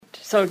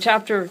So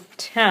chapter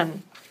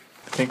 10.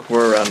 I think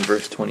we're around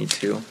verse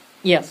 22.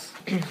 Yes,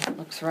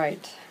 looks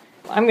right.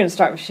 I'm going to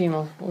start with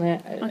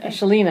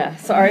Shalina.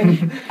 Sorry.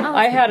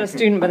 I had a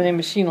student by the name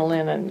of Sheena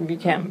Lynn, and you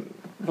can't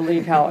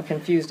believe how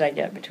confused I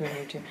get between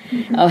you two.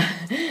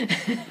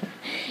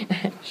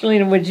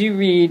 Shalina, would you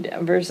read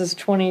verses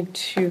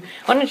 22?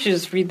 Why don't you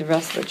just read the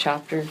rest of the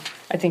chapter?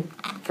 I think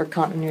for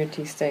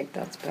continuity's sake,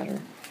 that's better.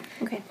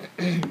 Okay.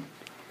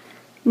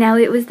 Now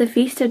it was the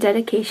feast of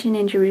dedication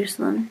in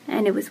Jerusalem,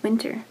 and it was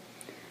winter.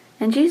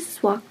 And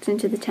Jesus walked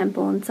into the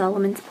temple in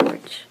Solomon's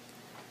porch.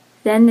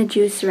 Then the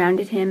Jews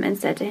surrounded him and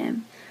said to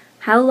him,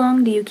 "How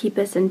long do you keep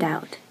us in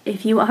doubt?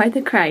 If you are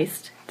the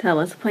Christ, tell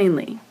us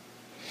plainly."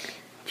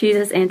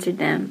 Jesus answered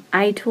them,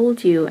 "I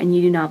told you, and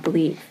you do not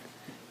believe.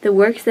 The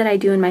works that I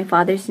do in my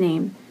Father's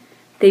name,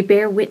 they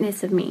bear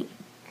witness of me.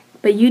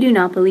 But you do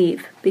not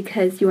believe,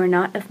 because you are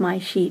not of my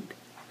sheep,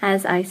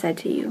 as I said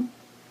to you.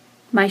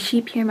 My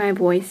sheep hear my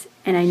voice,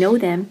 and I know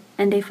them,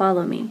 and they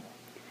follow me.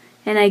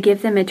 And I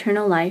give them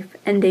eternal life,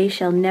 and they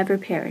shall never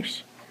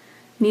perish.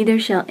 Neither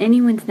shall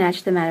anyone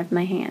snatch them out of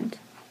my hand.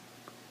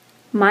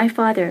 My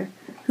Father,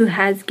 who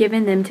has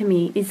given them to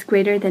me, is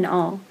greater than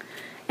all,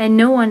 and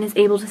no one is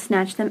able to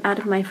snatch them out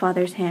of my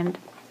Father's hand.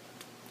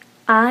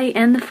 I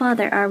and the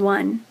Father are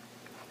one."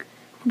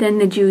 Then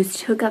the Jews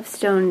took up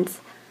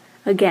stones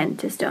again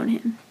to stone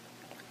him.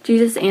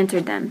 Jesus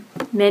answered them,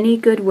 "Many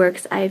good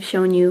works I have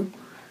shown you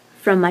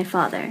from my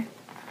Father.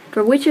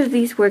 For which of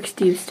these works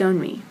do you stone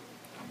me?"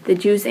 The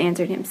Jews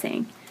answered him,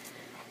 saying,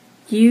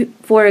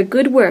 "For a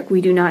good work we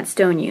do not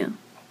stone you,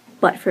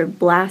 but for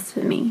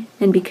blasphemy,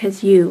 and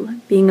because you,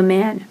 being a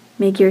man,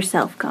 make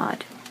yourself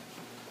God."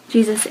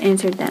 Jesus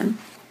answered them,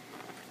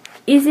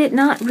 "Is it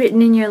not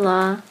written in your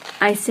law,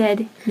 I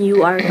said,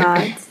 you are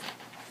gods?"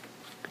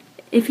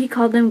 If he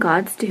called them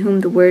gods to whom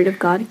the word of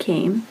God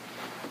came,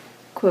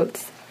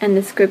 quotes, and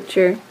the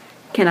scripture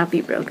cannot be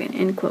broken,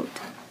 end quote.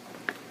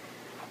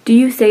 Do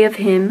you say of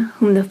him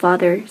whom the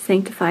Father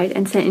sanctified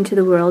and sent into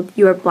the world,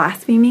 you are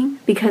blaspheming,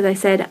 because I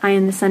said, I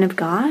am the Son of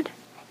God?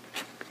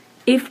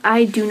 If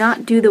I do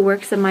not do the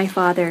works of my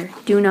Father,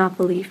 do not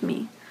believe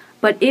me.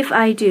 But if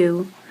I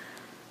do,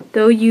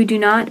 though you do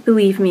not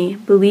believe me,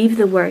 believe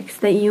the works,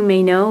 that you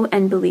may know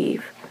and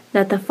believe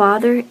that the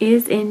Father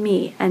is in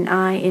me and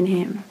I in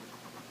him.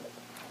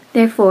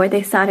 Therefore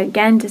they sought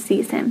again to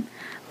seize him,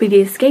 but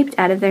he escaped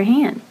out of their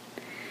hand.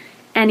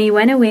 And he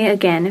went away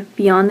again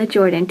beyond the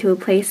Jordan to a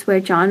place where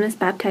John was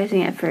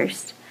baptizing at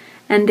first,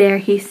 and there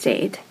he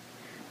stayed.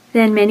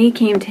 Then many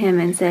came to him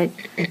and said,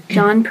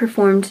 "John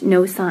performed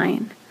no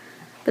sign,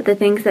 but the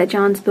things that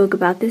John spoke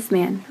about this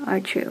man are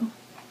true."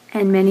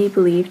 And many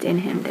believed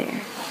in him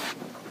there.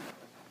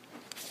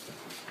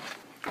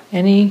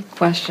 Any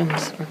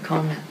questions or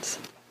comments?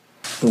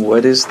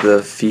 What is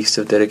the Feast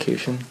of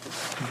Dedication?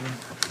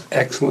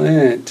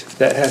 Excellent.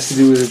 That has to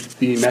do with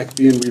the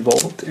Maccabean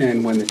revolt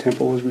and when the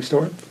temple was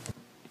restored.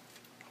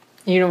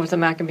 You know what the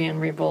Maccabean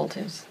revolt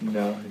is?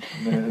 No.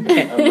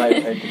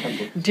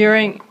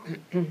 During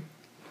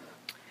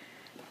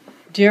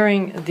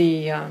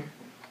the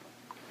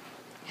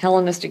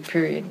Hellenistic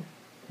period,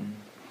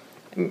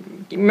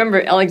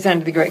 remember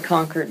Alexander the Great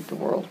conquered the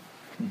world,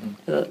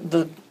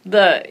 the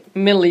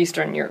Middle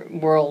Eastern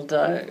world,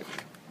 and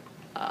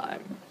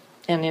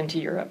into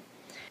Europe.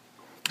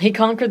 He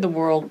conquered the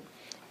world,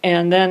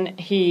 and then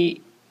he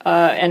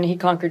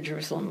conquered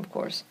Jerusalem, of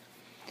course.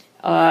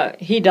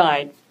 He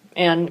died.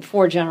 And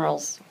 4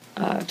 generals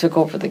took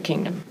over the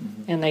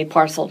kingdom, and they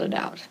parceled it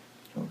out.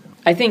 Okay.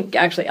 I think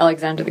actually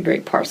Alexander the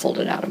Great parceled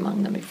it out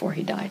among them before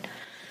he died.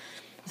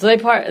 So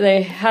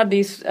they had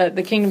these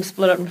the kingdom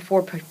split up into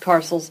 4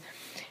 parcels,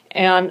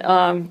 and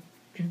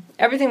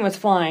everything was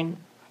fine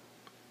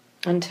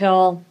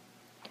until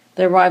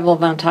the arrival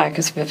of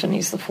Antiochus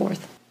Epiphanes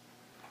IV,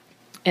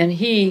 and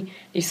he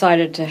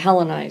decided to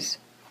Hellenize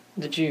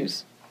the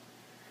Jews.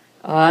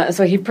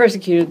 So he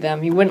persecuted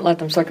them. He wouldn't let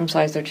them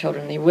circumcise their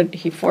children.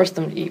 He forced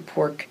them to eat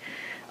pork.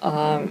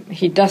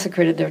 He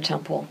desecrated their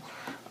temple,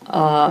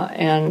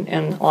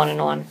 and on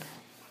and on.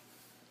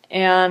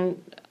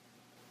 And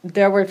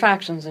there were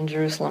factions in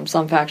Jerusalem.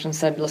 Some factions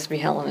said, "Let's be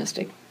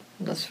Hellenistic.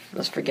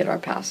 Let's forget our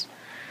past."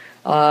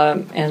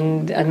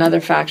 And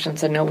another faction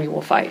said, "No, we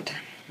will fight."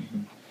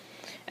 Mm-hmm.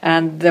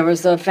 And there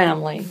was a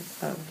family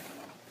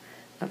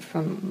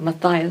from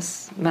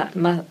Matthias.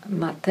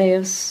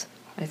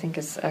 I think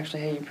it's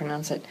actually how you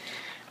pronounce it.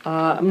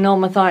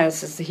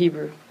 Matthias is the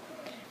Hebrew.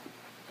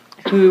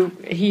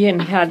 He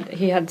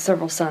had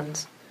several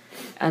sons,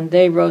 and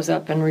they rose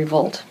up in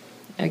revolt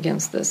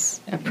against this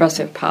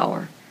oppressive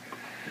power,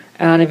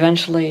 and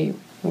eventually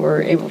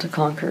were able to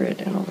conquer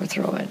it and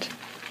overthrow it.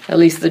 At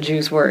least the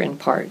Jews were in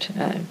part,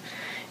 and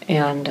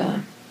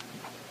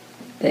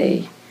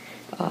they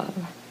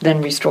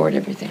then restored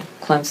everything,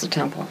 cleansed the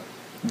temple,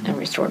 and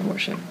restored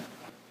worship.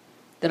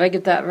 Did I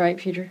get that right,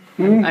 Peter?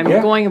 I'm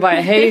going by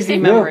a hazy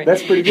memory. No,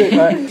 that's pretty good.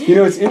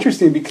 It's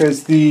interesting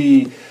because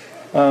the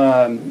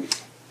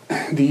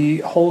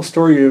whole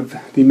story of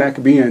the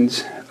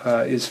Maccabeans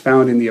is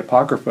found in the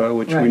Apocrypha,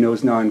 which Right. we know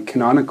is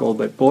non-canonical,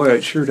 but boy,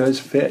 it sure does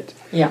fit.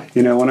 Yeah.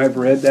 You know, when I've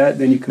read that,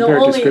 then you compare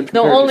it to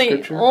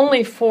Scripture.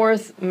 Only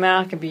fourth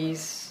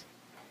Maccabees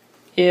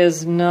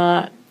is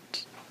not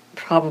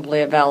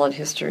probably a valid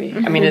history.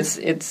 I mean,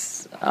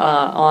 it's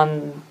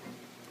on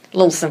a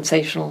little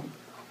sensational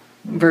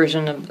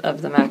version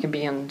of the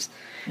Maccabeans,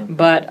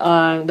 but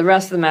the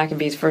rest of the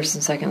Maccabees, first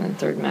and second and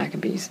third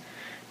Maccabees,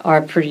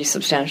 are pretty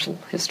substantial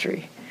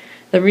history.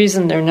 The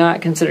reason they're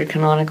not considered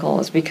canonical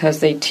is because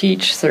they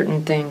teach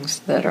certain things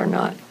that are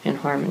not in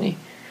harmony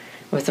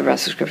with the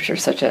rest of Scripture,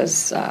 such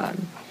as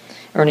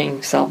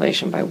earning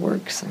salvation by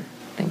works and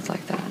things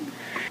like that.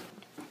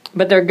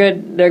 But they're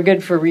good. They're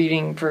good for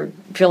reading, for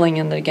filling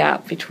in the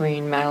gap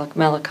between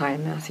Malachi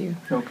and Matthew,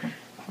 Okay.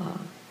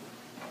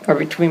 or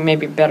between,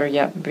 maybe better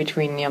yet,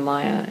 between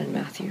Nehemiah and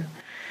Matthew.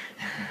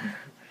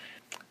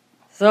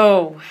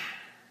 So,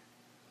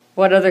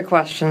 what other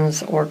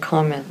questions or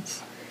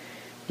comments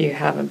do you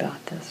have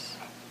about this?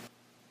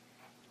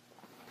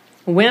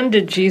 When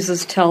did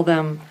Jesus tell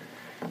them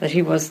that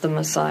he was the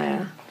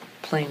Messiah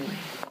plainly?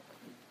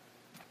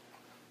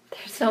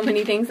 There's so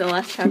many things in the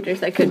last chapters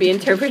that could be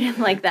interpreted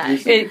like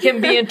that. It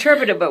can be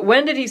interpreted, but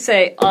when did he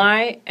say,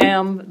 "I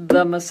am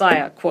the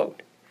Messiah"?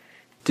 Quote.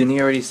 Didn't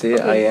he already say,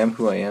 "I am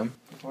who I am"?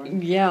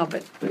 Yeah,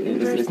 but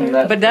Isn't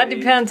that? that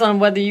depends on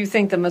whether you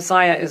think the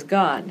Messiah is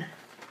God.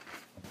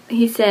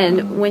 He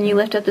said, "When you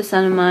lift up the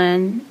Son of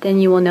Man, then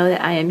you will know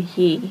that I am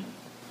He,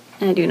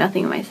 and I do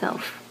nothing of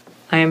myself."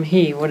 I am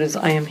He. What is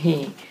I am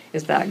He?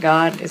 Is that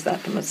God? Is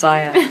that the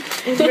Messiah?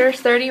 Is verse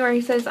 30 where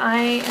he says, I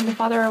and the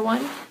Father are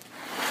one?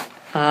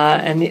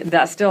 And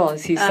that still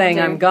is he saying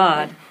After. I'm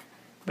God,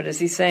 but is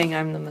he saying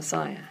I'm the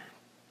Messiah?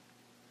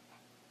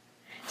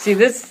 See,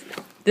 this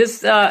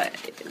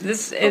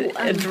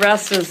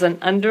addresses an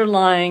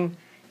underlying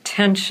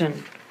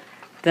tension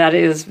that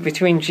is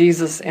between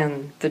Jesus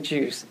and the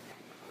Jews,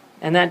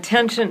 and that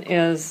tension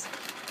is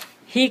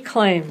he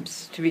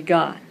claims to be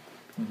God.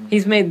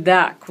 He's made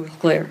that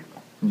clear.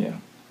 Yeah.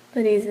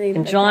 But easily.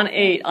 In John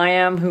 8, I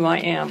am who I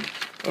am.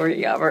 Or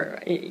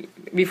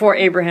before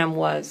Abraham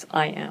was,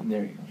 I am.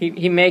 There you go.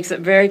 He makes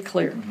it very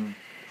clear.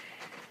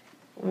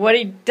 What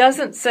he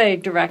doesn't say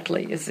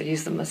directly is that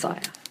he's the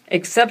Messiah,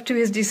 except to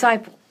his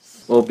disciples.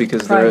 Well,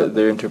 because Privately.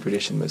 their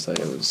interpretation of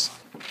Messiah was.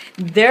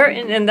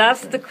 And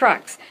that's the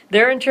crux.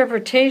 Their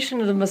interpretation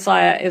of the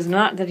Messiah is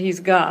not that he's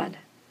God,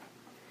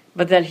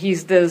 but that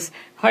he's this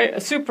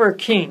super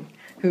king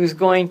who's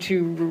going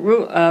to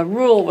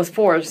rule with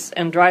force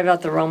and drive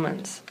out the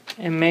Romans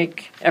and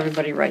make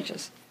everybody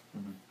righteous.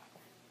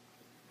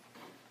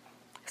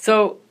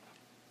 So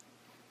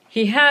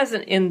he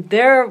hasn't, in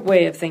their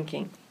way of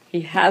thinking,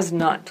 he has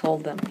not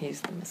told them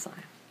he's the Messiah.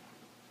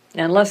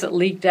 Unless it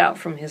leaked out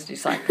from his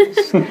disciples.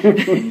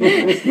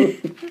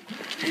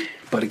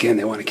 But again,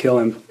 they want to kill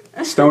him,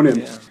 stone him.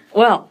 Yeah.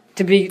 Well,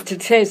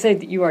 to say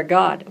that you are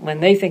God when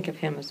they think of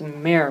him as a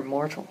mere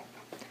mortal.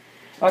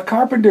 A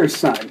carpenter's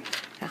son.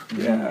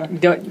 Yeah.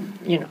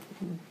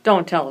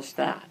 Don't tell us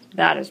that.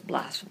 That is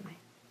blasphemy.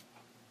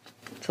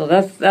 So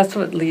that's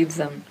what leads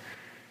them.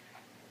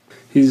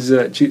 He's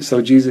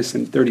so Jesus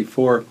in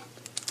 34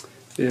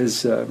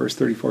 is verse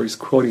 34. He's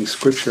quoting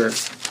Scripture,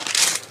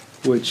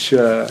 which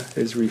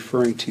is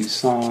referring to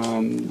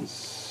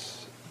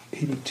Psalms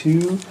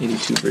 82.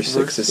 82 verse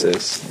 6 it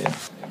says. Yeah.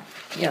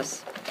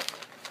 Yes.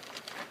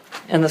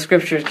 And the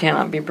scriptures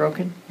cannot be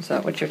broken. Is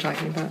that what you're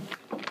talking about?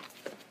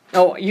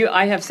 Oh,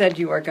 I have said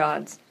you are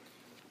gods.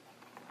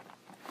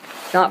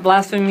 Not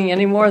blaspheming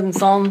any more than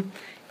Psalm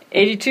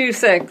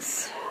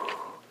 82:6.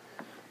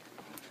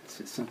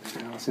 It's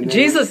something else. And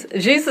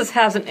then- Jesus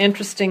has an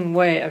interesting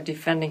way of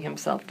defending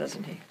himself,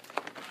 doesn't he?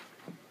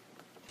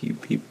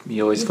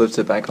 He always flips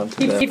it back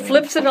onto them. He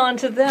flips it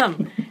onto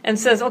them and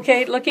says,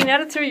 okay, looking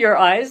at it through your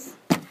eyes,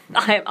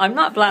 I'm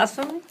not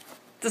blaspheming.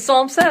 The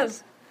Psalm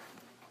says,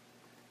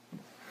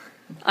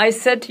 I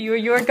said to you,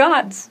 you are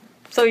gods.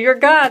 So you're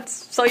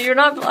gods. So you're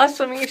not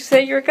blaspheming, you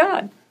say you're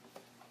God.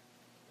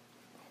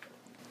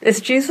 Does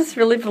Jesus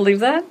really believe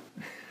that?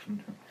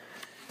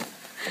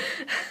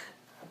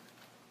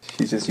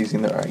 He's just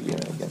using their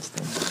argument against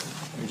them.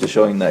 He's just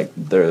showing that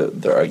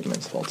their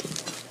argument's faulty.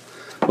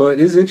 Well,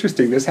 it is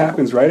interesting. This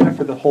happens right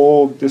after the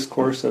whole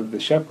discourse of the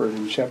shepherd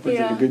and shepherds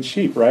and the good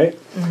sheep, right?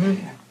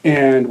 Mm-hmm.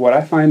 And what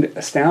I find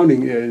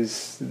astounding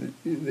is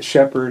the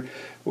shepherd.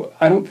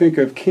 I don't think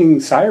of King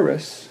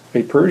Cyrus,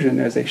 a Persian,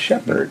 as a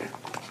shepherd,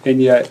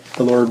 and yet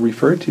the Lord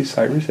referred to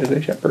Cyrus as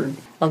a shepherd.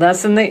 Well,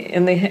 that's in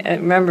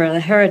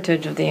the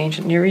heritage of the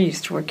ancient Near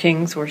East, where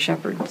kings were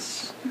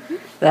shepherds. Mm-hmm.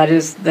 That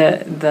is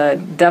the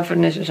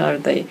definition, or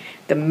the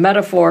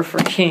metaphor for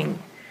king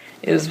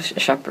is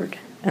shepherd.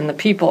 And the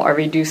people are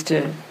reduced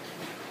to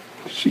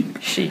sheep.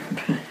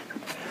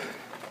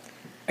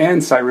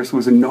 And Cyrus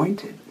was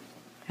anointed.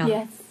 Yeah.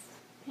 Yes.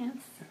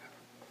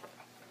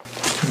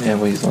 Yeah,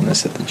 well, he's the one that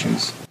set the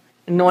Jews.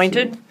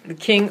 Anointed, the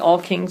king, all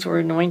kings were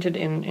anointed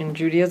in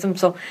Judaism.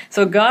 So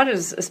God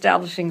is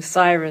establishing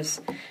Cyrus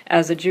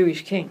as a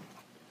Jewish king.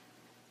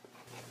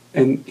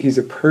 And he's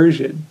a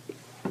Persian.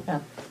 Yeah.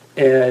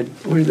 And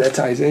that's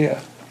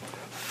Isaiah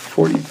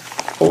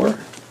 44?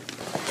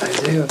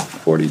 Isaiah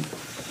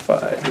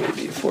 45,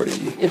 maybe 40.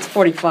 It's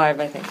 45,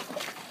 I think.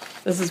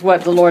 This is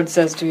what the Lord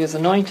says to his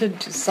anointed,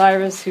 to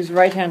Cyrus, whose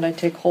right hand I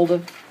take hold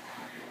of,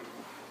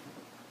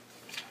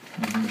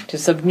 to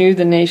subdue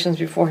the nations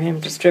before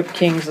him, to strip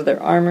kings of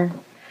their armor.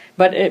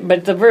 But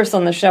the verse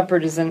on the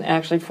shepherd is in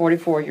actually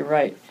 44, you're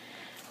right.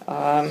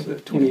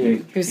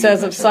 28. Who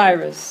says of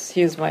Cyrus,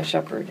 he is my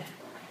shepherd,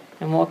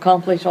 and will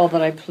accomplish all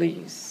that I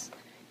please.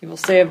 He will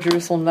say of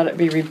Jerusalem, let it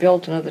be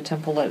rebuilt, and of the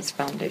temple, let its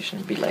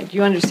foundation be laid.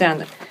 You understand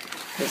that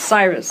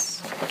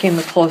Cyrus came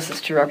the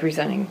closest to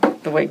representing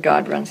the way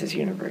God runs his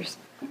universe.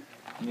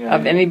 Yeah,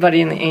 Of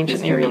anybody in the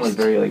ancient Near Kingdom was East.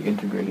 very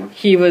integrative.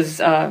 He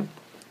was,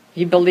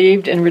 he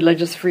believed in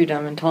religious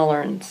freedom and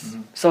tolerance.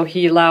 Mm-hmm. So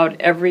he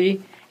allowed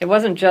it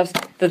wasn't just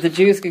that the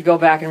Jews could go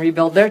back and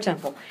rebuild their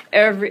temple.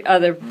 Every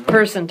other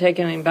person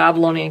taken in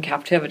Babylonian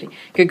captivity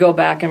could go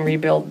back and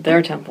rebuild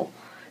their temple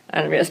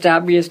and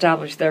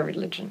reestablish their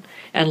religion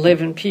and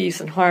live in peace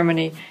and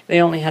harmony.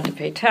 They only had to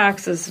pay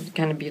taxes,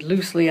 kind of be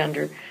loosely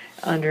under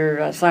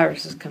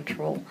Cyrus's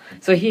control.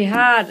 So he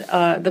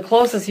had the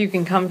closest you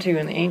can come to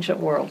in the ancient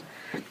world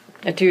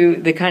to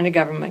the kind of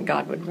government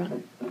God would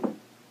run.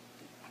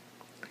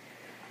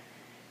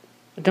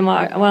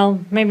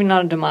 Well, maybe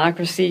not a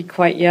democracy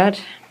quite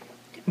yet,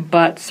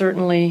 but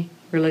certainly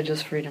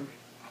religious freedom.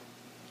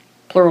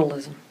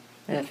 Pluralism,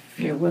 if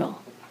you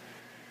will.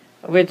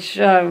 Which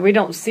we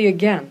don't see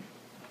again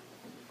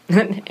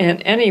in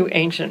any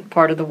ancient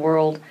part of the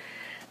world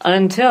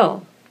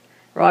until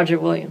Roger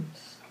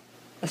Williams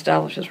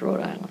establishes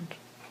Rhode Island.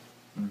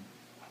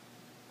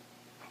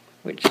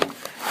 Which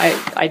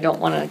I don't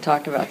want to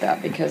talk about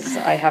that because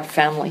I have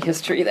family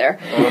history there.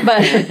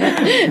 But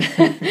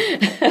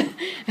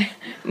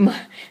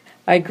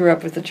I grew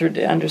up with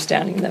the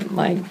understanding that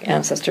my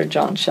ancestor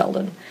John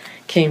Sheldon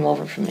came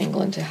over from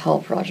England to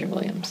help Roger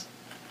Williams.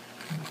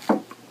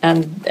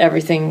 And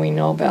everything we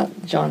know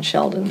about John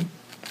Sheldon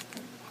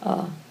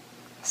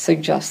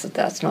suggests that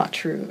that's not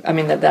true. I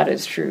mean, that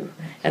is true,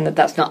 and that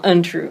that's not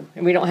untrue.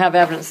 And we don't have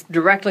evidence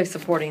directly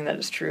supporting that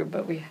it's true,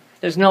 but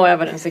there's no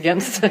evidence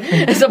against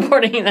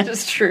supporting that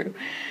it's true.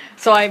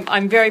 So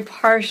I'm very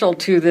partial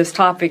to this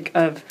topic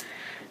of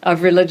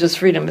religious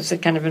freedom. It's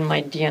kind of in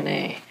my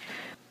DNA.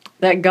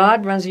 That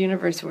God runs a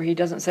universe where he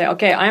doesn't say,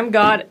 okay, I'm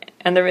God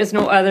and there is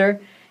no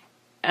other,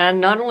 and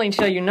not only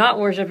shall you not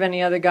worship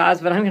any other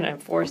gods, but I'm going to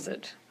enforce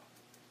it.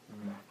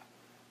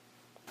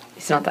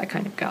 He's not that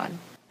kind of God.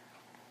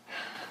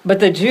 But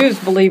the Jews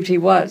believed he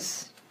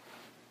was.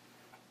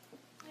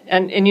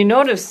 And you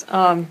notice,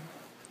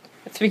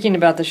 speaking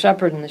about the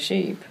shepherd and the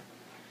sheep,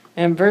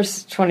 in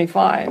verse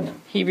 25,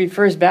 he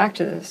refers back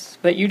to this.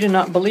 But you do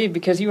not believe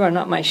because you are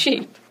not my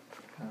sheep.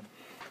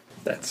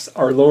 That's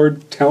our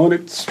Lord telling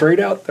it straight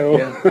out, though.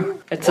 Yeah.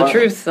 It's the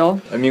truth,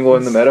 though. I mean, well,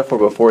 in the metaphor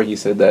before, he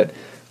said that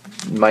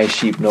my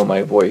sheep know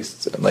my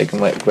voice, like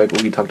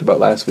what we talked about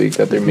last week,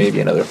 that there may be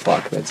another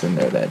flock that's in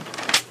there that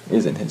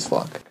isn't his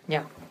flock.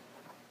 Yeah.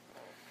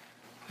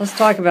 Let's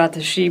talk about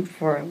the sheep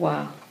for a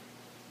while.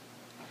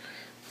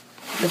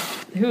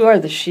 Who are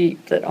the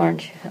sheep that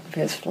aren't of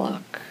his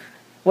flock?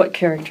 What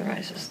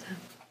characterizes them?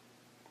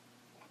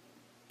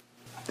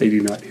 They do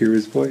not hear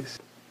his voice.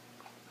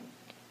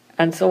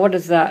 And so what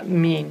does that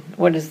mean?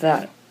 What does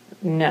that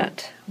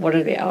net? What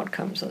are the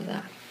outcomes of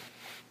that?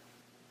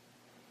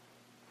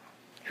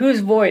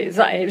 Whose voice?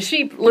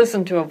 Sheep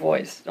listen to a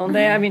voice, don't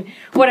they? I mean,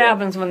 what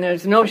happens when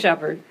there's no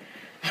shepherd?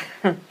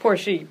 Poor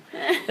sheep.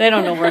 They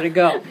don't know where to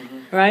go,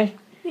 right?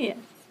 Yeah.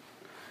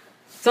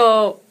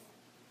 So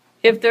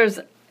if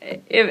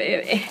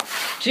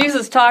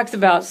Jesus talks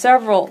about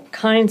several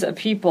kinds of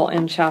people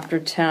in chapter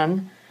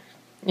 10.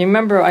 You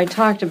remember I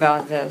talked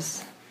about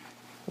this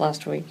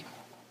last week.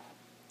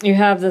 You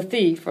have the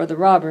thief or the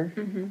robber.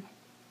 Mm-hmm.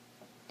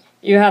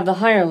 You have the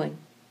hireling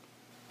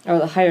or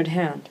the hired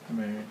hand.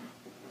 Right.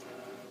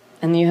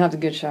 And then you have the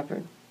good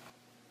shepherd.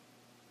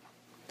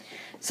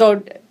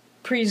 So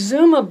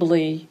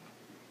presumably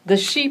the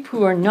sheep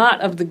who are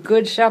not of the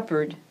good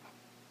shepherd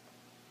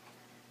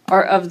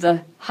are of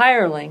the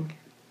hireling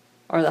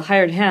or the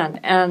hired hand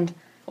and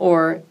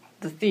or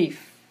the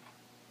thief.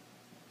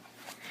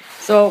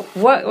 So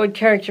what would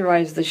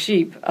characterize the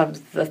sheep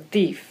of the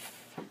thief?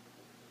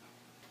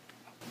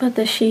 But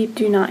the sheep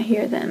do not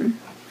hear them.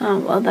 Oh,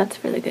 well, that's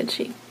for the good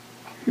sheep.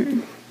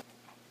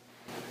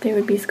 They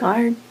would be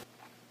scarred.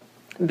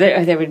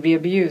 They would be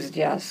abused,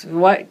 yes.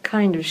 What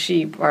kind of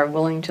sheep are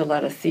willing to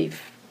let a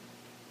thief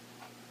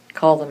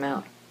call them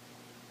out,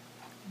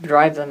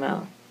 drive them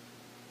out?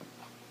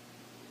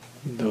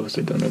 Those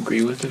that don't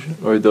agree with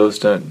it, or those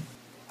that...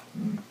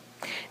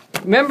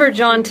 Remember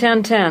John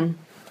 10:10.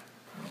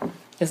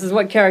 This is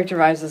what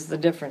characterizes the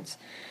difference.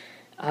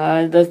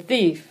 The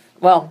thief,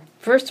 well,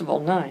 first of all,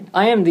 9.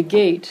 I am the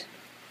gate.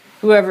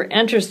 Whoever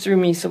enters through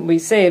me shall be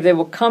saved. They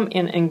will come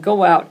in and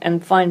go out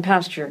and find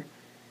pasture.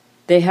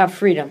 They have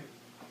freedom.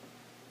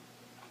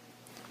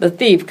 The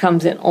thief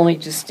comes in only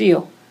to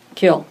steal,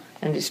 kill,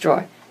 and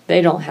destroy.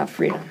 They don't have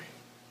freedom.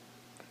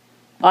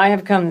 I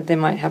have come that they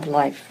might have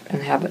life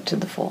and have it to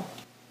the full.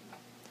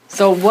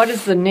 So what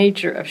is the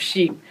nature of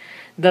sheep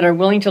that are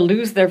willing to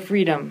lose their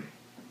freedom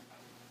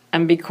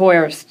and be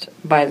coerced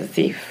by the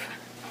thief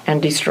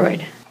and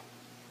destroyed?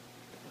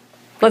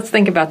 Let's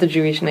think about the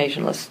Jewish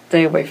nation. Let's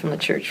stay away from the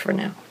church for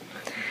now.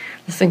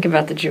 Let's think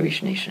about the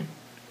Jewish nation.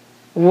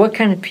 What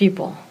kind of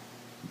people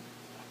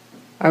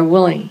are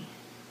willing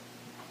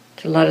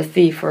to let a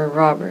thief or a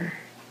robber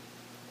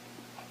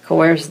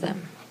coerce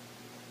them?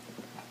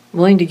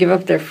 Willing to give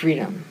up their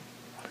freedom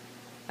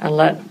and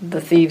let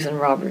the thieves and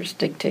robbers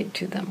dictate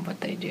to them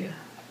what they do?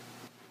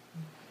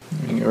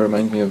 I mean, it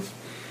reminds me of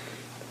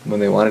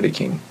when they wanted a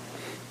king.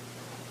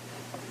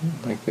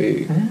 Like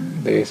they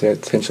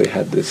essentially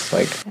had this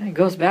like. Yeah, it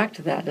goes back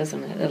to that,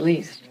 doesn't it? At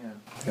least. Yeah.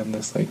 They had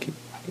this like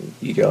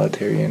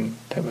egalitarian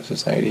type of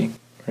society.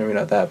 Maybe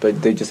not that,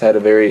 but they just had a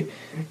very.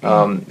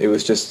 It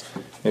was just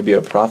maybe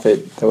a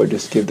prophet that would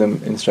just give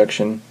them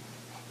instruction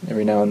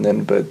every now and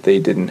then, but they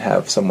didn't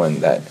have someone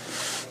that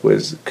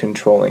was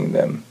controlling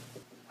them.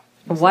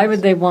 Why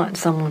would they want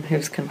someone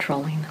who's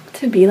controlling them?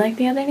 To be like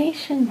the other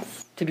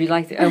nations. To be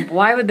like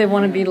why would they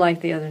want to be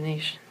like the other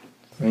nation?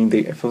 I mean,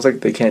 it feels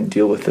like they can't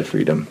deal with the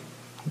freedom.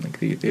 Like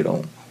they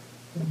don't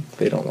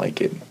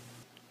like it.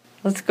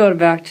 Let's go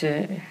back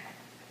to,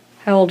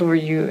 how old were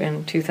you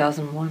in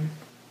 2001?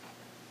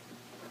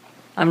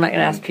 I'm not going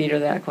to ask Peter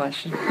that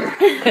question.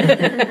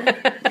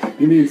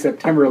 You mean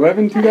September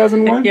 11,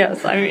 2001?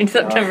 Yes, I mean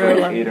September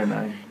 11. 8 or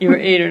 9. You were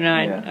 8 or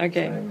 9. Yeah,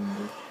 Okay. so I remember.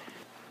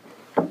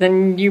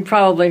 Then you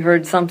probably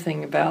heard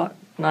something about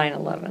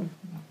 9/11.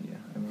 Yeah,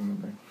 I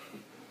remember.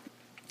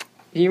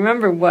 Do you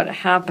remember what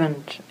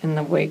happened in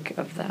the wake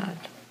of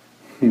that?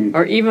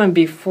 Or even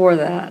before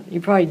that? You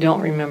probably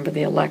don't remember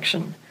the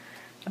election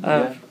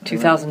of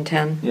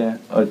 2010. Yeah.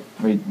 Oh,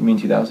 wait, you mean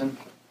 2000?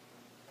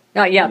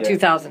 Oh, yeah,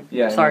 2000.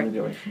 Yeah. I Sorry, remember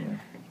the election,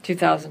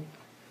 2000.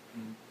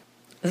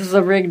 This is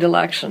a rigged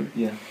election.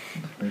 Yeah.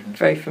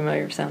 Very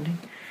familiar sounding.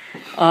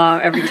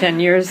 Every 10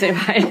 years,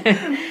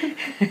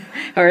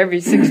 or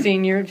every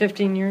 16 years,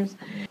 15 years.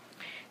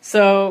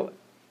 So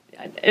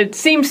it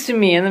seems to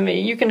me, and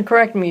you can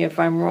correct me if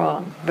I'm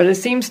wrong, but it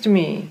seems to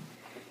me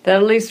that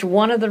at least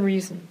one of the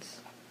reasons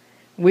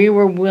we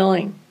were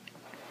willing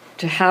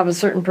to have a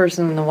certain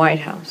person in the White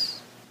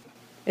House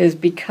is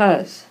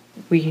because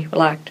we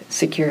lacked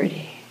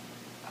security.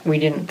 We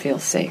didn't feel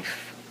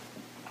safe.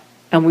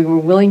 And we were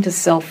willing to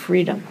sell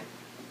freedom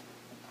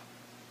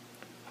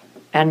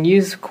and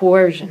use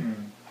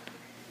coercion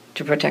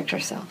to protect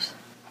ourselves.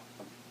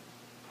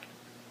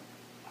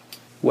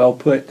 Well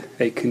put,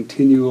 a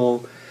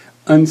continual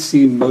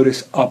unseen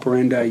modus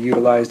operandi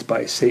utilized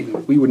by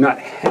Satan. We would not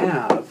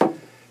have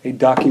a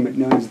document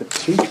known as the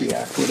Patriot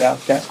Act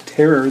without that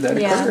terror that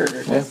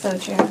occurred. That's so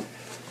true.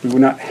 We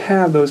would not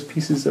have those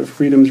pieces of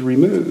freedoms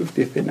removed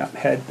if it not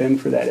had been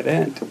for that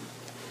event.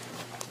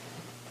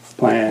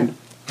 Planned.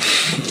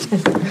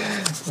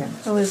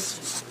 It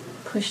was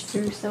pushed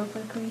through so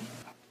quickly.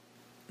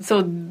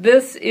 So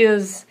this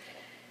is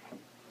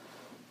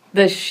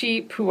the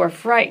sheep who are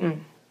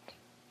frightened.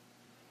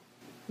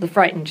 The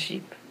frightened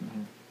sheep.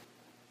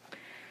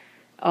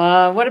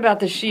 What about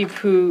the sheep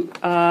who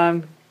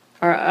are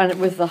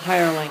with the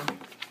hireling?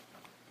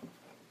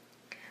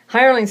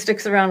 Hireling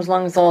sticks around as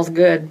long as all's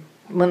good.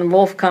 When the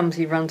wolf comes,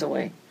 he runs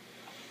away.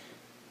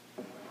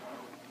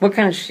 What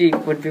kind of sheep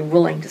would be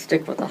willing to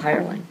stick with a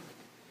hireling?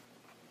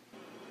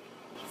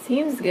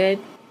 Seems good.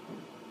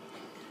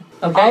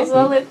 Okay. All's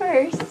well at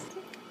first.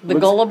 The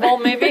gullible,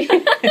 maybe?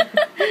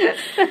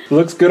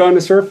 Looks good on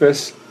the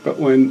surface, but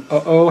when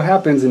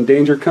happens and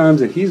danger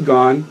comes and he's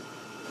gone,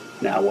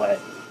 now what?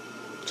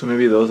 So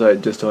maybe those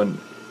that just don't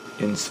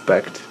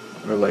inspect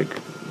or like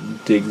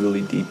dig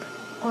really deep.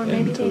 Or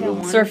maybe into they the don't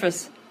want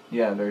Surface.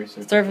 Yeah, very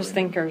surface. Surface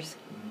thinkers.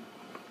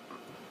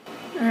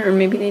 Or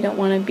maybe they don't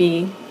want to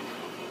be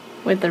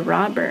with the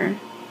robber.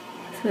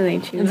 So they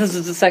choose. This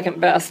is the second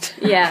best.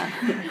 Yeah.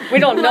 We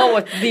don't know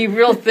what the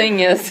real thing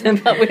is,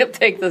 but we'll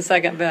take the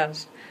second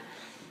best.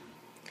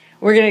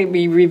 We're going to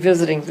be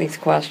revisiting these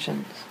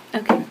questions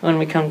Okay. when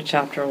we come to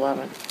chapter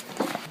 11.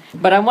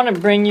 But I want to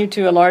bring you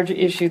to a larger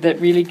issue that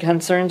really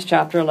concerns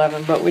chapter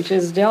 11, but which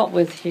is dealt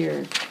with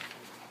here.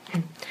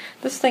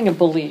 This thing of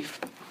belief.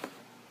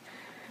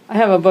 I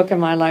have a book in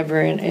my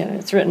library, and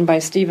it's written by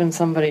Stephen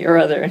somebody or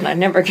other, and I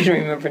never can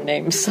remember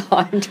names, so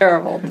I'm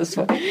terrible at this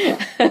one.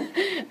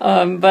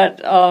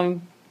 But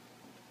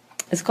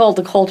it's called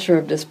The Culture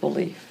of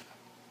Disbelief.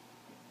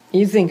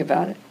 You think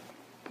about it.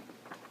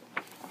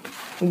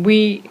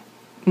 We,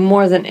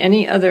 more than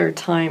any other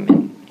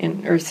time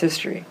in Earth's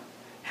history,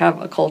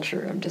 have a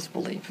culture of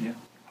disbelief. Yeah.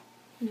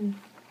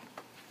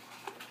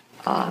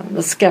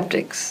 The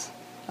skeptics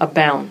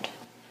abound.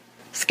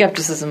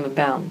 Skepticism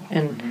abound.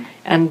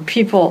 And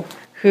people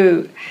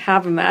who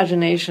have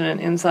imagination and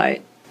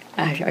insight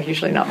are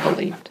usually not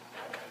believed.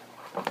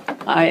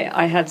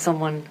 I had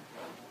someone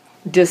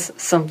diss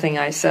something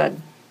I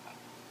said.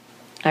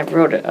 I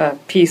wrote a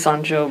piece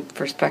on Job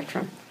for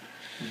Spectrum.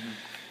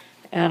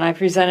 And I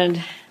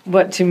presented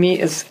what to me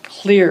is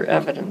clear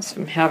evidence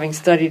from having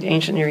studied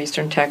ancient Near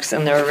Eastern texts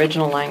in their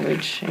original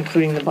language,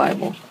 including the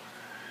Bible,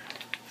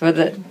 For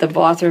the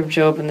author of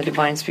Job and the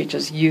Divine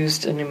Speeches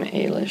used Enuma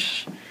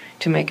Elish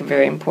to make a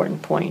very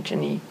important point,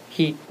 and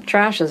he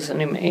trashes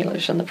Enuma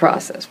Elish in the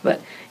process,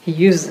 but he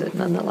uses it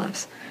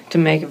nonetheless to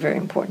make a very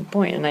important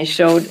point. And I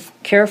showed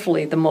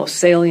carefully the most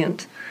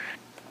salient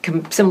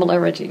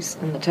similarities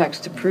in the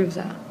text to prove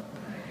that.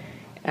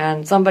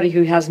 And somebody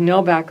who has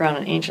no background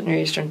in ancient Near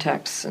Eastern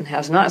texts and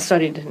has not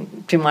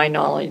studied, to my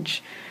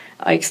knowledge,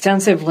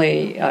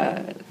 extensively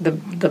the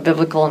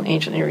biblical and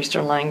ancient Near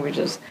Eastern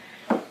languages,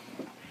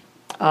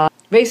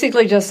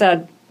 basically just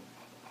said,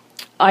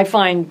 I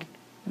find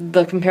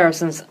the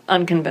comparisons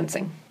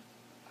unconvincing.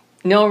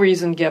 No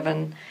reason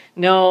given,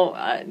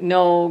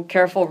 no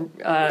careful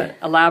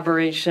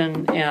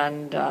elaboration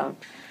and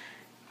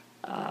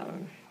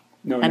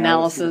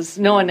analysis.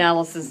 No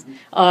analysis.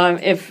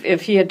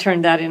 If he had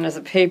turned that in as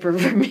a paper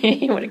for me,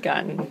 he would have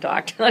gotten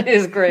docked on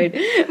his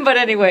grade. But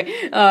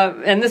anyway,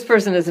 and this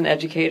person is an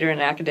educator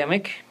and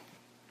academic.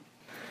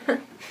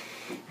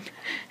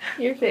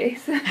 Your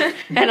face.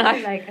 And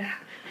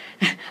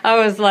I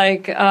was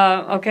like,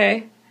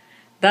 okay,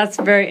 that's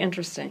very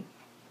interesting.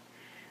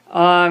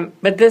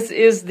 But this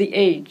is the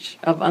age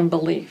of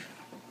unbelief.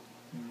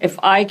 If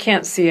I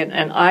can't see it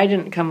and I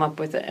didn't come up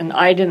with it and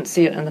I didn't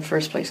see it in the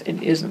first place,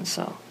 it isn't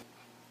so.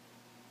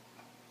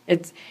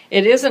 It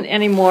isn't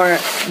anymore,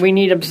 we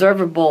need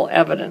observable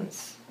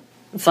evidence,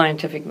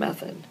 scientific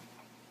method.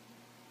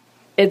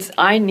 It's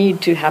I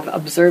need to have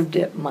observed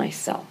it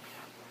myself.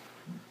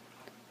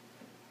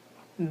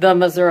 The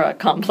Missouri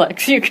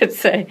complex, you could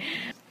say.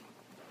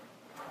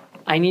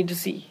 I need to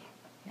see.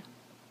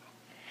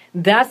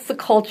 That's the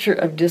culture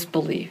of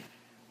disbelief.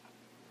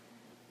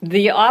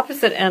 The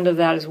opposite end of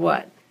that is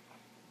what?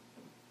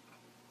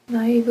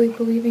 Naively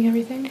believing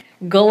everything?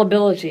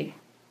 Gullibility.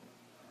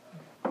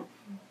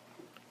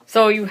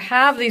 So you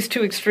have these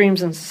two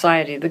extremes in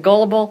society: the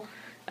gullible,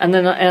 and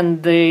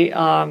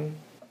the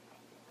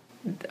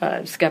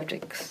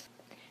skeptics.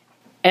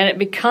 And it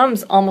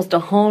becomes almost a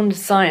honed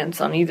science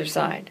on either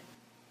side.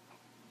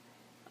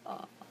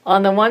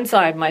 On the one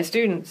side, my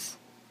students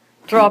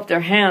throw up their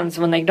hands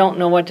when they don't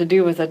know what to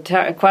do with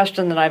a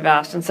question that I've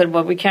asked and said,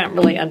 well, we can't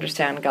really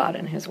understand God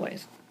in his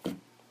ways.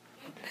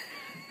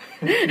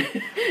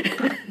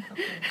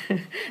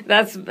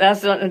 That's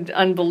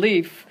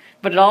unbelief,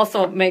 but it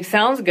also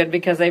sounds good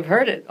because they've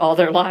heard it all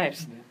their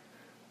lives.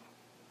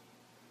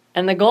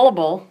 And the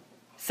gullible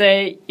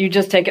say, you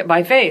just take it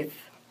by faith.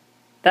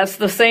 That's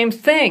the same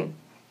thing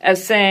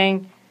as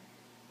saying,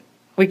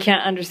 we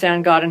can't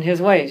understand God in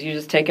his ways. You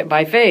just take it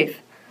by faith.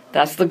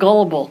 That's the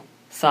gullible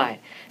side.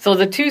 So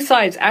the two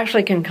sides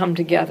actually can come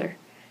together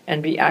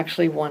and be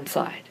actually one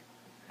side.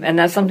 And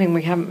that's something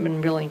we haven't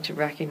been willing to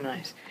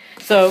recognize.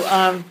 So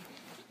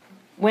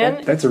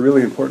That's a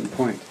really important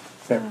point.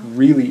 That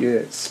really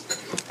is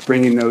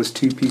bringing those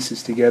two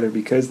pieces together,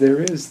 because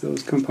there is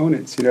those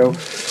components,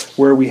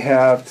 where we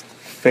have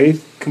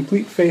faith,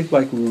 complete faith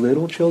like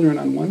little children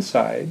on one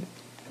side,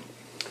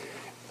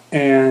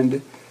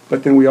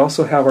 but then we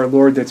also have our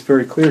Lord that's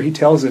very clear. He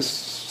tells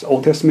us,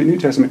 Old Testament, New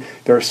Testament,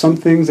 there are some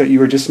things that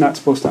you are just not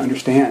supposed to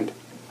understand.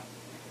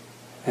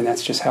 And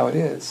that's just how it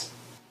is.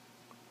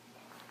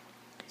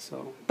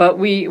 But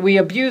we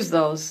abuse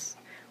those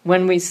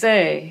when we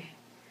say,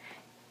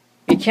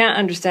 we can't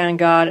understand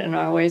God in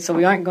our ways, so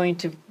we aren't going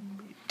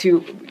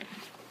to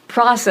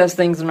process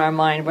things in our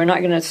mind. We're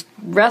not going to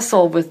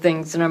wrestle with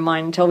things in our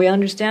mind until we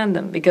understand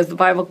them, because the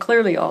Bible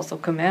clearly also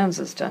commands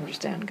us to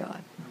understand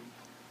God.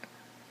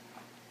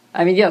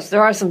 I mean, yes,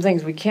 there are some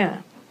things we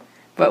can't,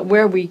 but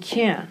where we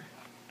can,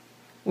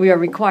 we are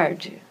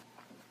required to.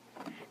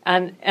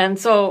 And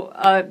so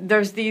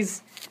there's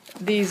these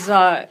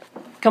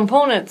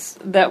components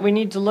that we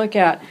need to look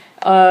at.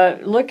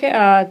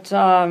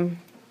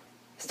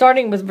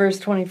 Starting with verse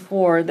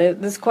 24,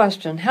 this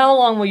question: how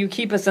long will you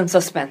keep us in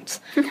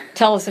suspense?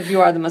 Tell us if you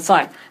are the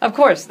Messiah. Of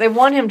course, they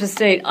want him to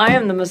state, I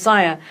am the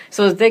Messiah,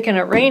 so that they can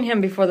arraign him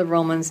before the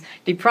Romans,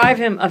 deprive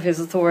him of his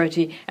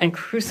authority, and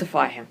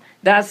crucify him.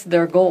 That's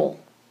their goal.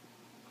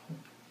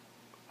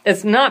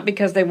 It's not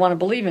because they want to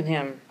believe in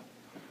him.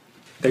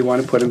 They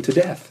want to put him to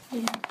death.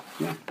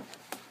 Yeah.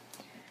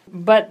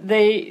 But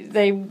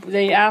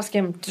they ask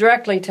him,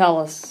 directly tell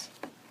us.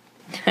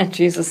 And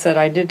Jesus said,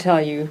 I did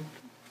tell you,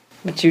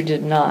 but you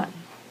did not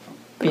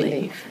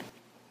believe.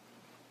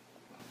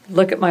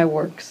 Look at my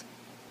works.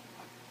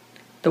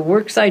 The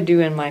works I do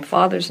in my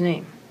Father's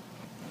name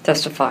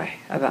testify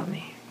about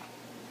me.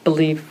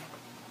 Believe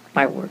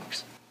my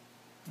works.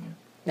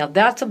 Now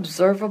that's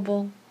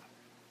observable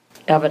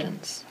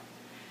evidence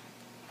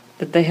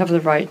that they have the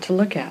right to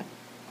look at.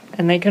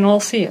 And they can all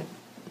see it.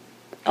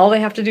 All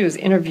they have to do is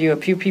interview a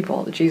few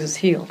people that Jesus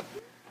healed.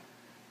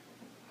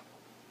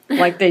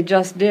 Like they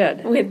just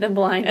did. With the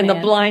blind man. And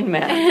the blind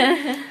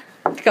man.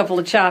 A couple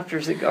of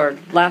chapters ago, or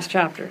last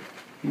chapter.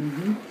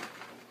 Mm-hmm.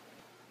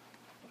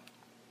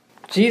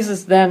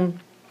 Jesus then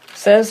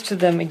says to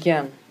them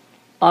again,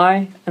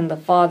 I and the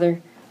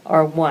Father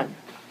are one.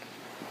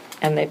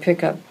 And they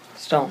pick up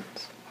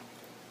stones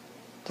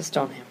to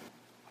stone him.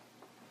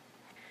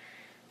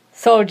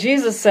 So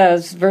Jesus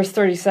says, verse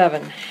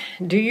 37,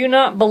 do you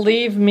not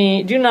believe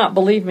me? Do not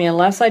believe me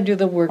unless I do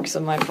the works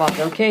of my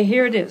Father. Okay,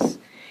 here it is.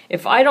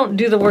 If I don't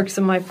do the works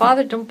of my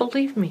Father, don't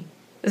believe me.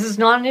 This is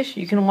not an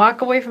issue. You can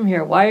walk away from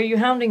here. Why are you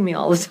hounding me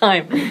all the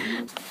time?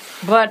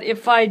 But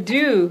if I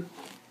do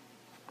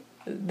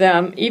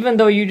them, even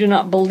though you do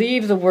not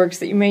believe the works,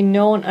 that you may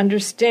know and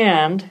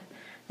understand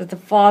that the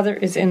Father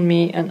is in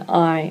me and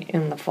I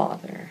in the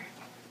Father.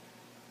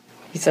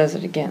 He says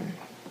it again.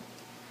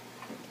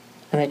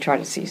 And they try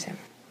to seize him.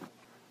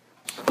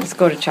 Let's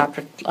go to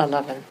chapter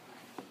 11.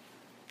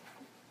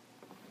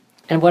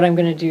 And what I'm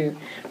going to do,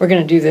 we're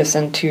going to do this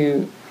in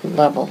 2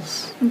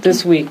 levels. Okay.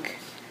 This week,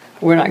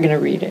 we're not going to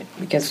read it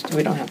because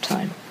we don't have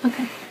time.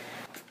 Okay.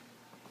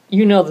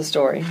 You know the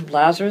story.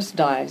 Lazarus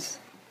dies.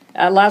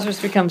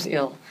 Lazarus becomes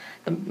ill.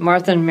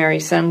 Martha and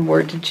Mary send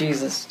word to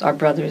Jesus, our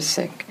brother is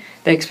sick.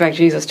 They expect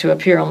Jesus to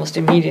appear almost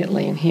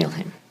immediately and heal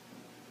him.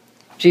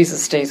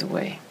 Jesus stays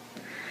away.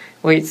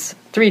 Waits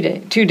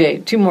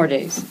 2 more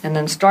days, and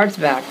then starts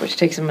back, which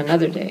takes him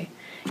another day.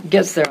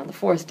 Gets there on the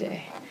 4th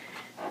day.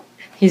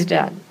 He's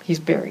dead. He's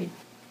buried.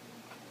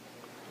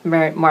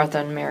 Martha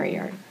and Mary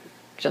are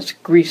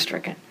just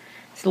grief-stricken.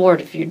 Says,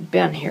 Lord, if you'd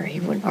been here,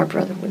 our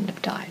brother wouldn't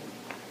have died.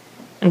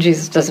 And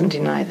Jesus doesn't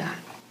deny that.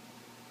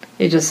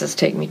 He just says,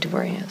 take me to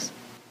where he is.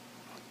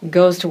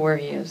 Goes to where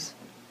he is.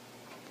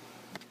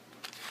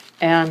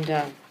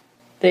 And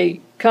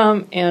they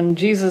come, and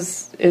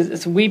Jesus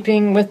is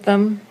weeping with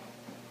them.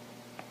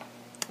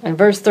 And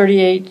verse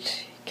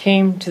 38,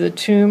 came to the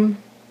tomb,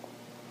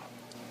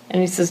 and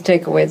he says,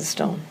 take away the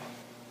stone.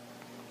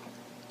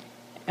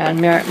 And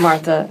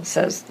Martha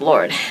says,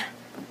 Lord,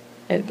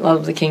 I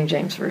love the King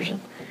James Version,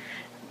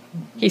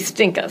 he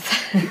stinketh.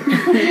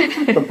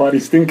 The body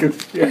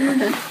stinketh,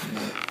 yeah.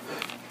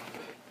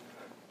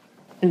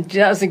 And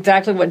that's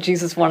exactly what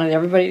Jesus wanted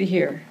everybody to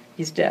hear.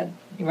 He's dead,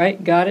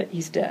 right? Got it?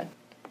 He's dead.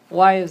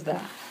 Why is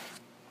that?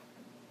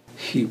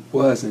 He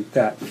wasn't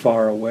that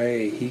far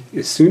away.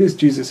 As soon as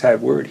Jesus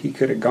had word, he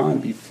could have gone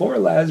before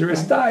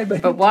Lazarus died.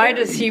 But why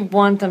does he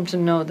want them to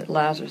know that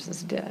Lazarus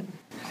is dead?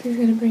 He's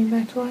going to bring him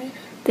back to life.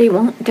 They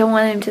don't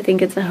want him to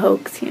think it's a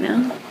hoax, you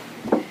know?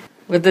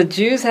 But the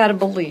Jews had a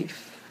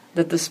belief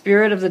that the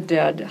spirit of the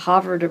dead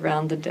hovered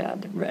around the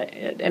dead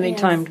at any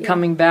time,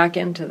 coming back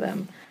into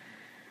them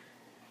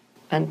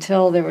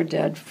until they were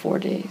dead 4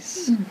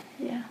 days.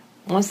 Yeah.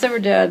 Once they were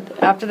dead,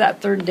 after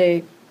that 3rd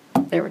day,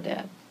 they were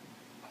dead.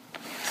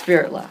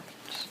 Spirit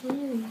left.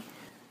 Really?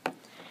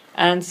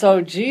 And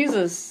so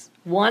Jesus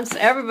wants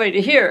everybody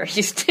to hear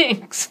he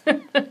stinks.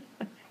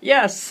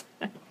 Yes.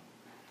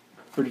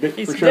 For sure dead.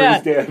 he's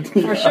dead.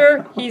 For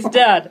sure he's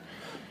dead.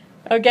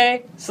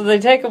 Okay, so they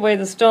take away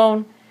the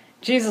stone.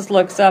 Jesus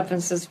looks up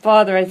and says,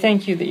 Father, I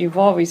thank you that you've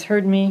always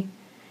heard me.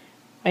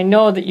 I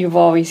know that you've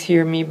always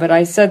heard me, but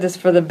I said this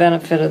for the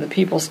benefit of the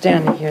people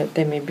standing here, that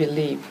they may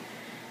believe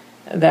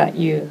that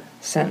you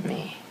sent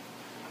me.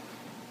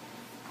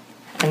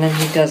 And then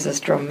he does this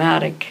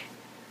dramatic,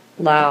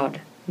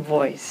 loud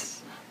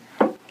voice.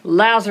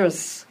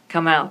 Lazarus,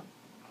 come out.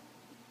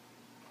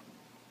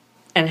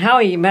 And how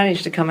he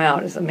managed to come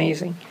out is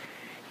amazing.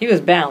 He was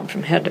bound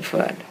from head to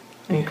foot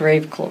in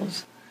grave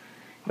clothes.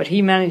 But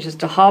he manages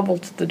to hobble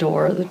to the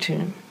door of the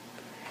tomb.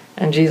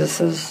 And Jesus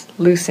says,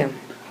 loose him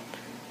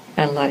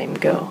and let him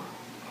go.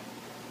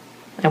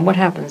 And what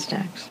happens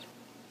next?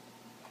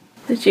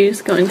 The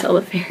Jews go and tell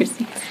the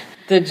Pharisees.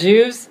 The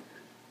Jews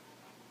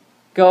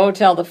go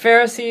tell the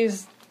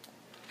Pharisees.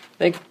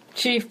 The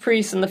chief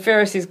priests and the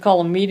Pharisees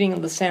call a meeting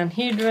of the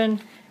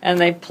Sanhedrin, and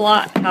they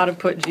plot how to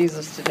put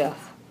Jesus to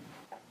death.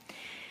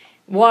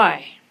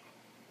 Why?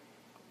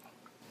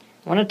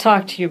 I want to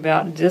talk to you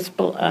about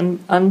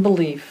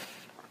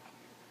unbelief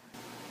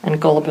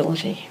and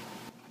gullibility.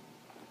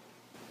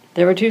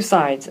 There were 2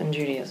 sides in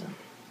Judaism.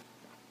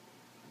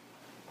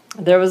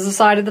 There was the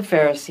side of the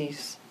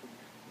Pharisees,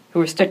 who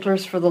were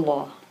sticklers for the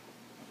law,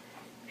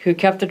 who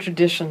kept the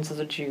traditions of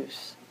the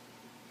Jews,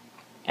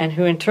 and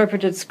who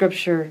interpreted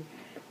Scripture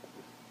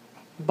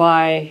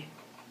by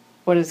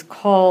what is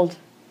called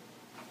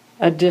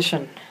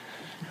addition.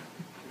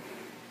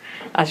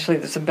 Actually,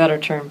 there's a better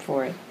term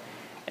for it.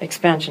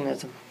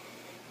 Expansionism.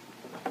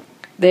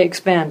 They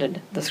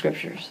expanded the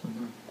Scriptures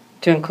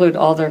to include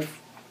all their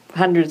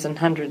hundreds and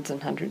hundreds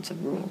and hundreds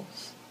of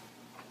rules.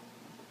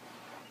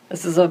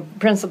 This is a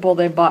principle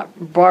they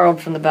borrowed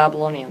from the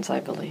Babylonians,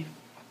 I believe.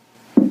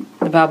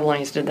 The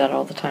Babylonians did that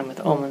all the time with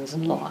omens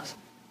and laws.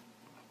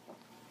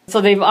 So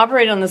they've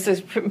operated on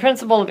this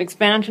principle of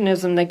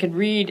expansionism. They could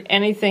read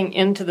anything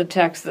into the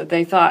text that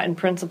they thought in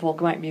principle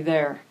might be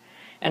there,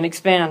 and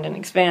expand and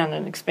expand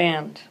and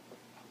expand.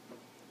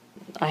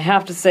 I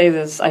have to say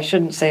this. I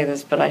shouldn't say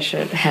this, but I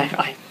should.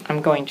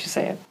 I'm going to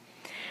say it.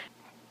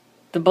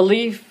 The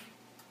belief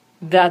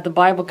that the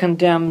Bible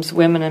condemns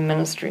women in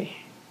ministry,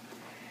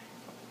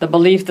 the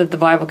belief that the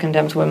Bible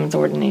condemns women's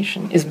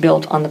ordination, is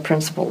built on the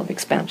principle of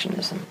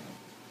expansionism.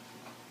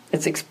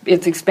 It's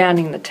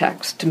expanding the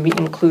text to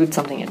include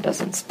something it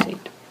doesn't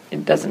state.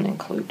 It doesn't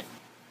include.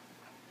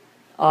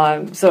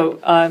 I'm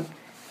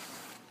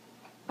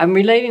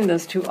relating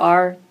this to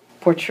our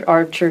for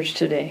our church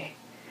today,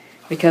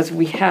 because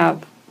we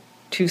have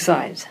two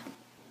sides.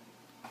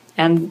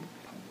 And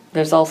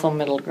there's also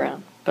middle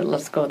ground, but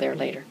let's go there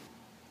later.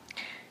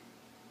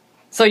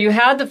 So you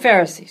had the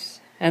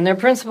Pharisees, and their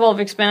principle of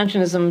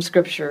expansionism in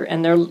Scripture,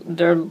 and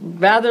their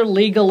rather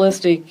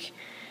legalistic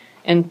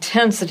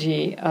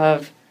intensity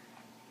of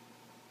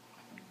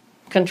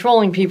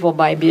controlling people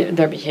by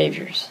their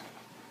behaviors.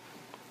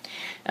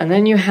 And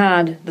then you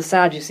had the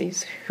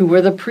Sadducees, who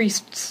were the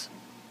priests.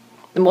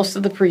 Most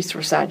of the priests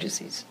were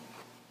Sadducees.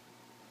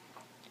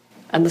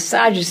 And the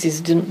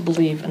Sadducees didn't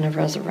believe in a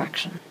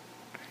resurrection.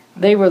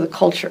 They were the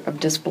culture of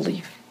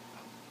disbelief.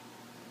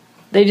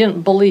 They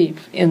didn't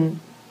believe in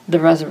the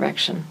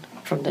resurrection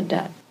from the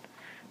dead.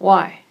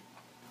 Why?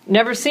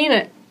 Never seen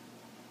it.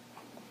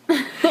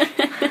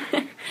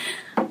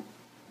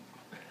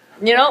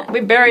 You know, we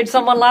buried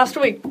someone last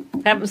week.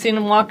 Haven't seen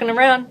him walking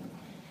around.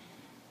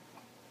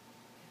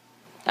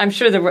 I'm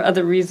sure there were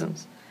other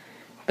reasons,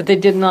 but they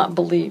did not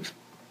believe.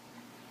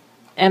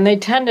 And they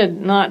tended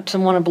not to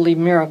want to believe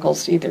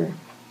miracles either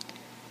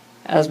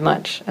as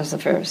much as the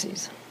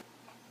Pharisees.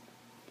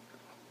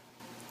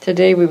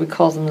 Today we would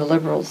call them the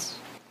liberals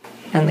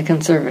and the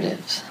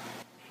conservatives.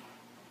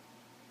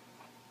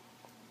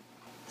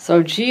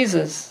 So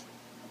Jesus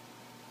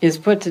is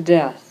put to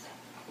death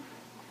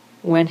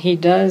when he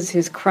does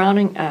his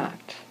crowning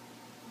act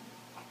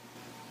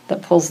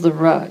that pulls the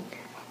rug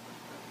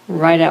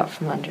right out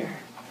from under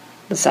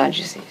the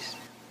Sadducees.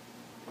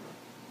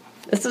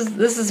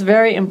 This is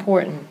very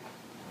important,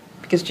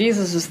 because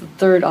Jesus is the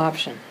third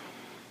option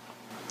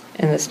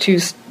in this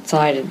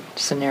two-sided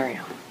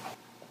scenario.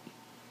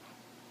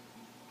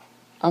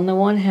 On the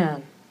one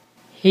hand,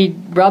 he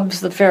rubs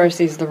the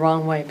Pharisees the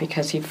wrong way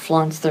because he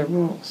flaunts their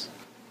rules.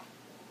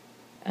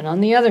 And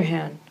on the other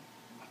hand,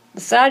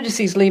 the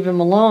Sadducees leave him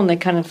alone. They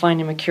kind of find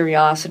him a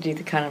curiosity.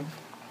 They kind of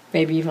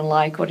maybe even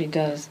like what he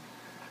does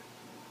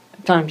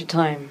time to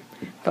time.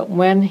 But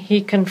when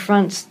he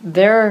confronts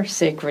their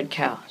sacred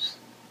cows,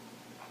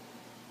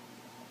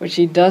 which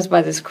he does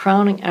by this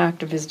crowning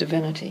act of his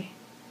divinity,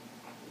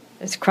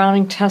 this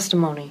crowning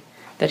testimony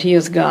that he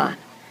is God,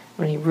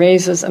 when he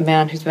raises a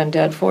man who's been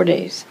dead 4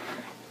 days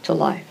to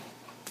life,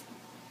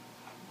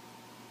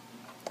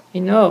 he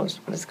knows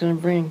what it's going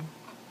to bring,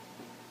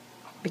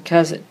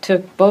 because it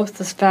took both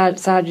the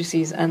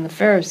Sadducees and the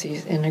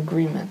Pharisees in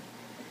agreement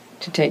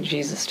to take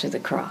Jesus to the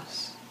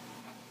cross.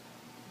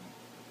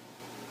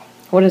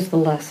 What is the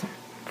lesson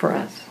for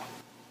us?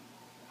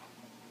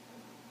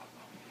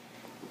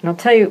 And I'll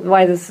tell you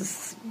why this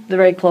is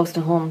very close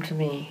to home to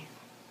me.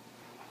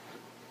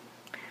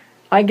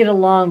 I get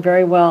along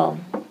very well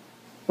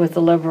with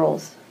the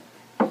liberals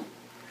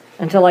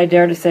until I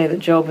dare to say that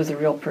Job was a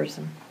real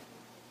person.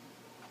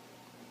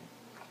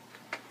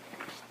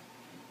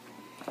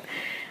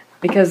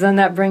 Because then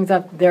that brings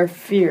up their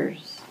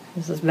fears.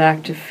 This is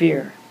back to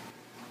fear.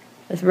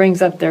 This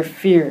brings up their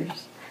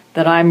fears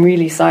that I'm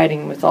really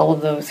siding with all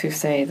of those who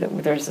say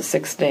that there's a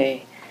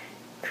 6-day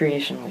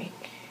creation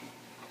week,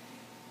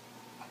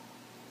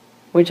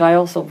 which I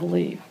also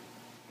believe.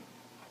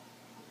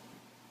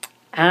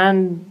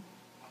 And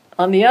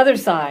on the other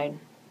side,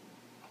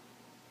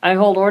 I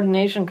hold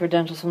ordination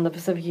credentials from the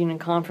Pacific Union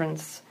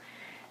Conference,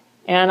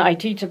 and I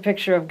teach a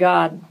picture of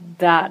God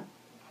that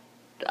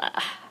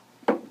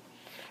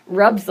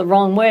rubs the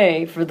wrong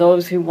way for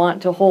those who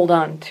want to hold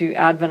on to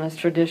Adventist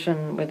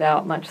tradition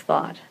without much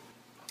thought.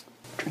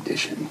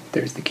 Tradition,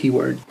 there's the key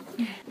word.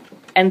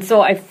 And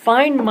so I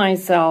find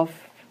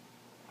myself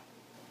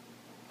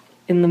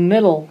in the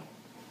middle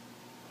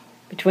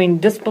between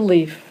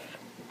disbelief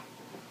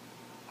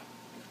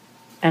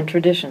and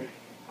tradition,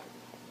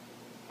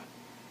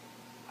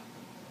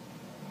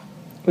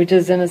 which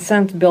is in a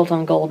sense built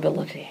on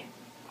gullibility.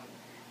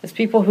 As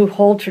people who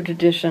hold to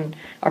tradition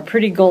are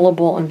pretty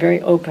gullible and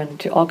very open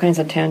to all kinds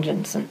of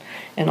tangents and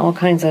all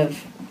kinds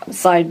of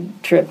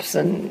side trips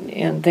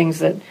and things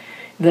that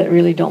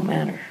really don't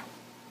matter.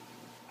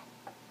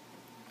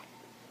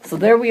 So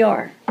there we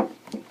are,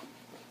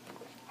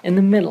 in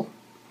the middle.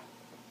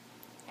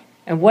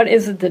 And what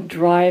is it that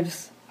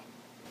drives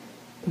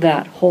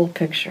that whole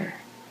picture,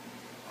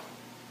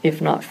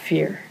 if not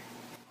fear?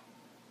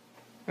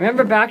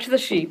 Remember, back to the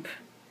sheep.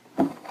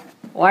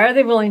 Why are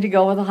they willing to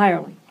go with a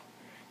hireling?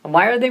 And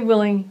why are they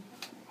willing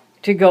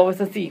to go with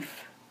a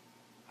thief?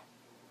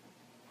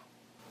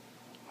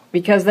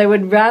 Because they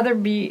would rather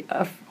be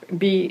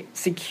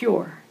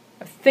secure,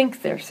 or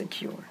think they're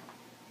secure,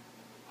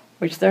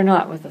 which they're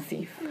not with a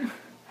thief,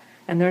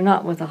 and they're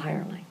not with a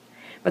hireling.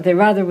 But they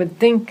rather would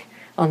think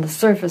on the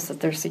surface that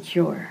they're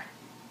secure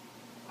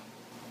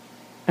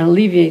and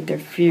alleviate their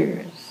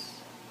fears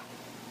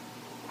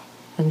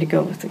than to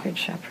go with the Good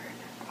Shepherd.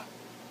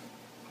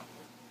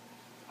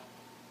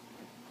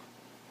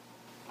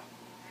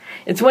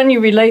 It's when you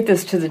relate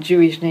this to the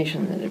Jewish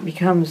nation that it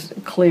becomes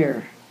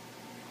clear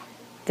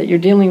that you're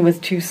dealing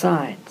with two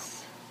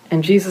sides.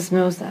 And Jesus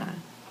knows that.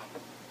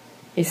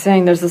 He's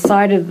saying there's the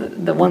side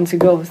of the ones who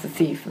go with the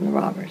thief and the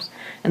robbers,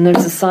 and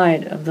there's the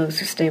side of those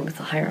who stay with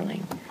the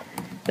hireling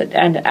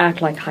and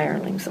act like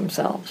hirelings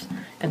themselves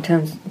and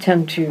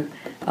tend to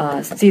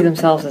see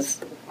themselves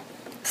as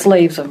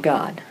slaves of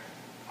God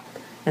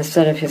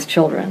instead of his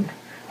children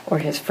or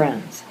his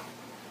friends.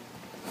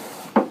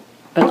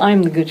 But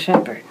I'm the good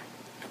shepherd.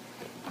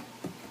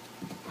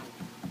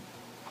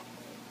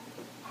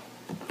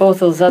 Both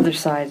those other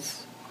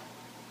sides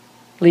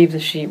leave the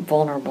sheep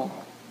vulnerable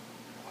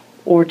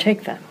or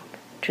take them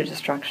to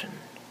destruction.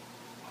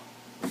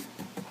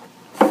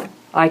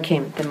 I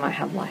came that they might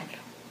have life.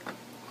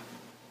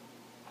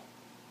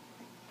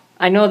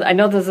 I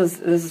know this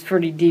is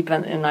pretty deep,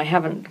 and I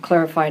haven't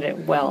clarified it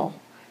well,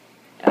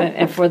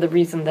 and for the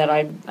reason that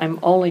I'm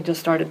only just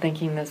started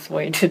thinking this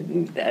way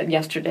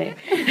yesterday.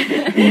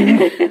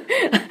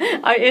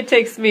 It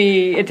takes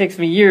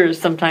me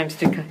years sometimes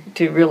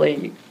to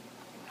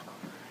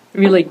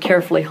really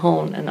carefully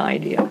hone an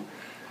idea.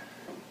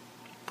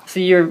 So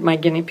you're my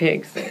guinea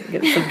pigs that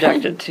get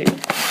subjected to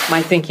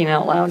my thinking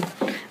out loud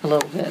a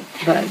little bit.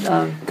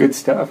 But good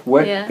stuff.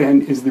 What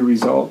then is the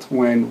result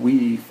when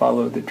we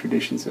follow the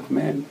traditions of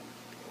men?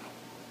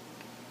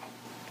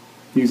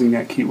 Using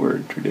that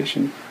keyword,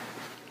 tradition.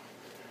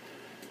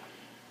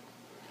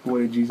 What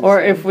did Jesus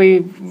say? If we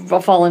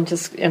fall into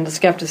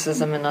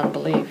skepticism and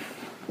unbelief.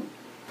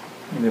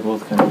 They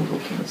both kind of go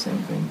from the same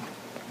thing,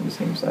 on the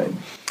same side.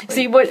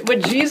 See, what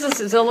Jesus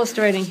is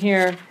illustrating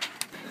here,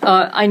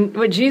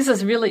 what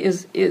Jesus really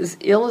is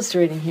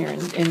illustrating here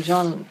in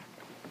John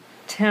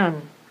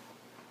 10,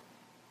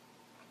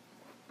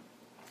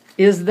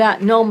 is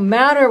that no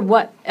matter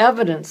what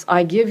evidence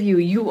I give you,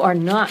 you are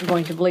not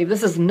going to believe.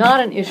 This is not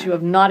an issue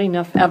of not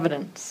enough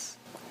evidence.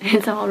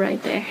 It's all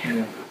right there.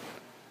 Yeah.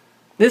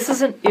 This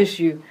is an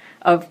issue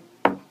of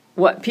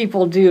what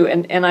people do,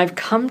 and I've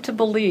come to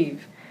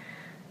believe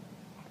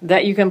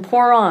that you can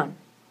pour on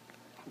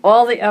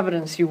all the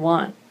evidence you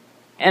want,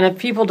 and if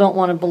people don't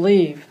want to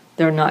believe,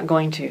 they're not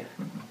going to.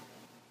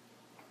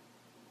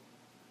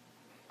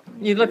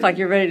 You look like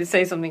you're ready to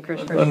say something,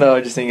 Christian. Well, no,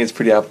 I just think it's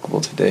pretty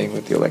applicable today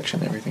with the election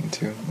and everything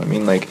too. I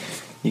mean, like,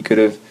 you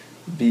could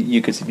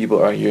see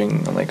people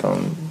arguing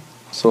on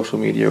social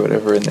media or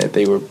whatever, and that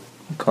they were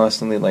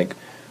constantly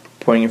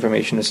pouring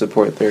information to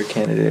support their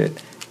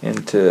candidate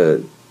and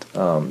to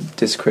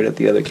discredit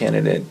the other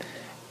candidate,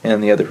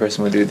 and the other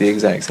person would do the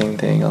exact same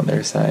thing on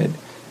their side,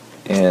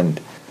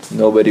 and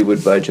nobody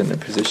would budge in their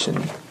position.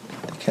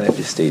 They kind of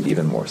just stayed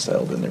even more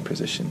settled in their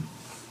position.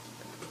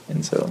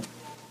 And so,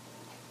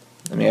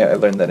 I mean, I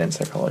learned that in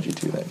psychology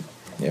too.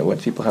 That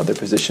once people have their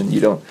position, you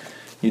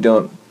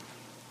don't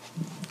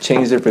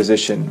change their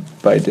position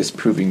by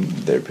disproving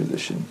their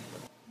position.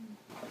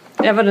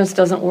 Evidence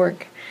doesn't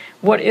work.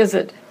 What is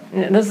it?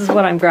 And this is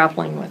what I'm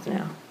grappling with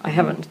now. I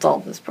haven't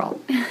solved this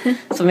problem,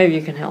 so maybe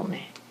you can help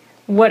me.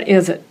 What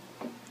is it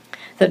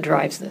that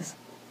drives this?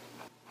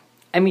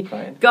 I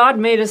mean, God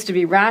made us to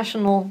be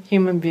rational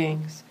human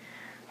beings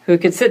who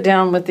could sit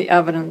down with the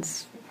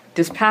evidence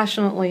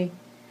dispassionately,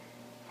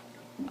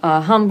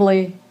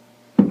 humbly,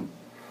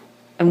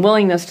 and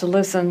willingness to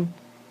listen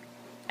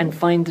and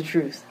find the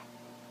truth.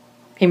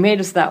 He made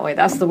us that way.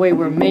 That's the way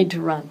we're made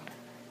to run.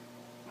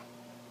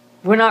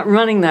 We're not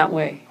running that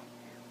way.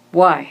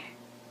 Why?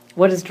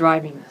 What is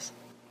driving this?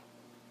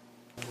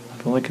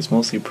 I feel like it's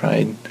mostly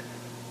pride.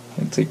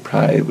 It's like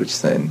pride,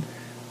 which then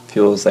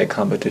feels like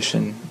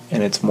competition,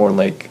 and it's more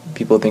like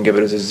people think of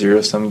it as a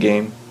zero-sum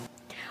game.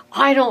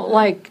 I don't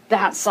like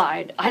that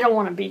side. I don't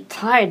want to be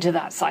tied to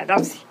that side.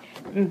 That's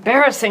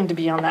embarrassing to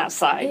be on that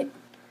side.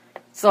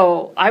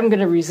 So I'm going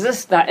to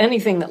resist that,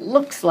 anything that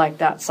looks like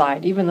that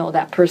side, even though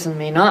that person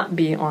may not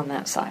be on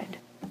that side.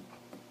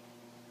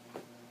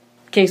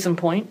 Case in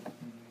point.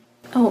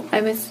 Oh,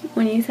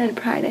 when you said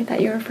pride, I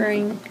thought you were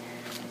referring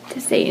to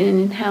Satan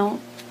and how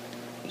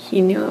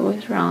he knew it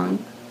was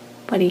wrong,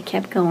 but he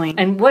kept going.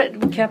 And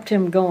what kept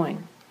him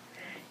going?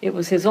 It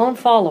was his own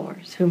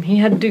followers, whom he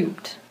had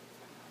duped,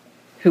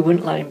 who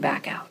wouldn't let him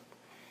back out.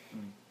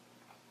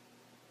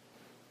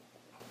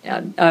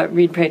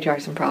 Read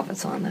Patriarchs and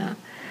Prophets on that.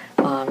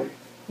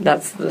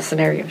 That's the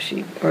scenario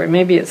sheet. Or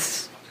maybe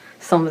it's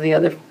some of the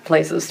other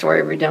places,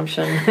 Story of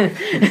Redemption.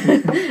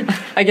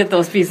 I get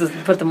those pieces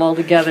and put them all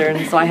together,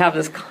 and so I have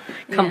this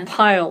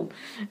compiled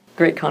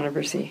great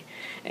controversy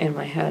in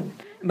my head.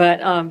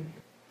 But,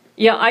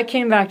 I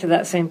came back to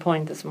that same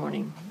point this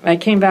morning. I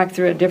came back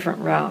through a different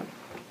route.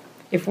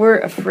 If we're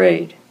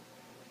afraid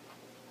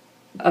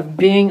of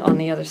being on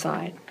the other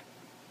side,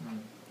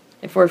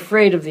 if we're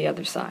afraid of the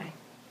other side,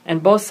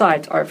 and both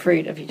sides are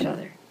afraid of each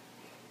other,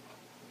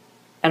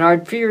 and our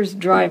fears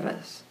drive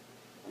us,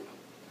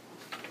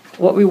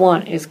 what we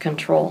want is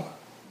control.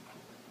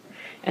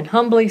 And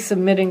humbly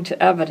submitting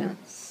to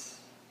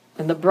evidence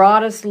in the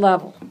broadest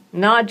level,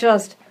 not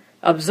just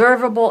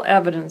observable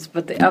evidence,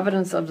 but the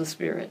evidence of the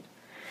Spirit.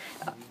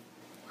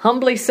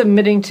 Humbly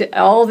submitting to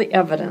all the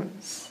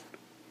evidence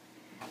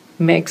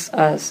makes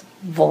us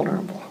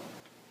vulnerable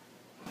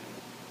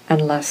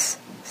and less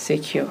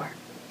secure.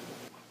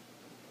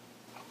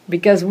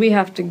 Because we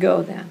have to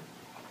go then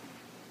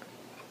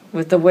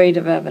with the weight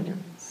of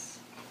evidence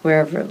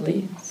wherever it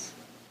leads.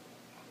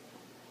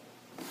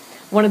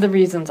 One of the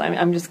reasons,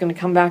 I'm just going to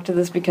come back to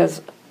this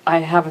because I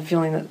have a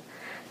feeling that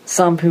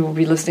some who will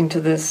be listening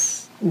to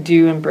this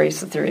do embrace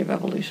the theory of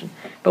evolution.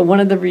 But one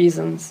of the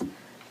reasons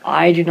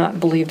I do not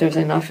believe there's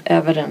enough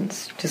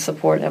evidence to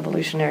support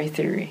evolutionary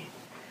theory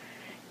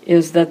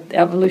is that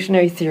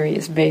evolutionary theory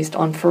is based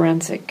on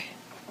forensic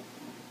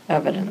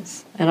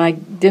evidence. And I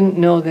didn't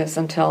know this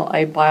until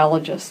a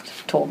biologist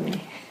told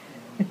me.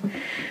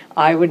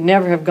 I would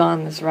never have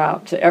gone this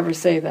route to ever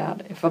say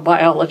that if a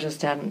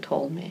biologist hadn't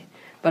told me.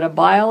 But a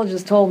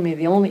biologist told me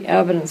the only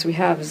evidence we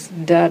have is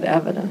dead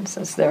evidence.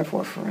 It's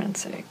therefore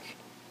forensic.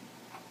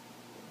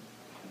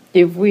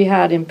 If we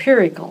had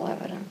empirical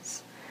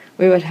evidence,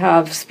 we would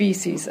have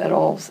species at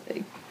all,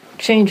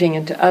 changing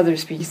into other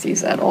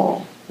species at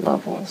all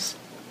levels.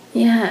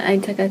 Yeah, I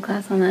took a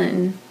class on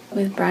that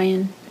with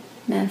Brian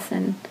Mess,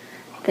 and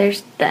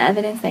there's the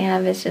evidence they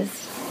have is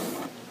just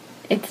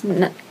it's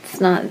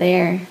not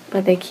there,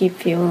 but they keep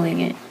fueling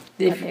it.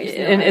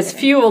 And it's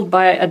fueled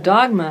by a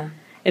dogma.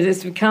 It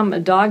has become a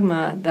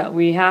dogma that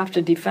we have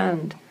to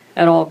defend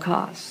at all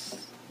costs.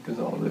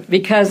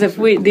 Because if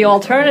the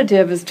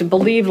alternative is to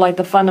believe like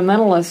the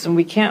fundamentalists, and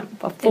we can't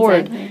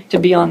afford to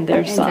be on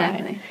their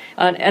side.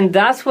 And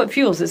that's what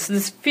fuels it. It's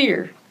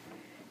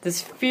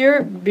this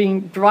fear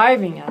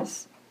driving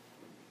us.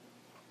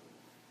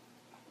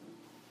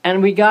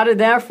 And we got to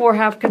therefore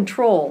have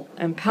control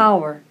and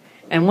power.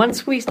 And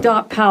once we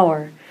stop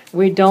power,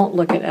 we don't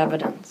look at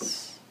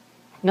evidence.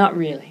 Not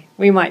really.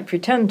 We might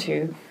pretend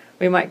to.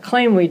 We might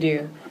claim we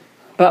do.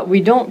 But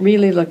we don't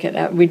really look at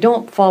it. We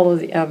don't follow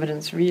the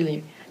evidence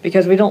really.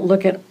 Because we don't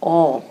look at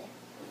all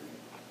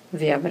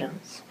the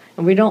evidence.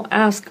 And we don't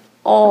ask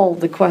all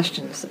the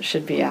questions that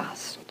should be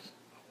asked.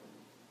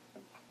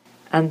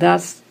 And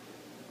that's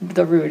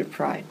the root of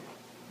pride,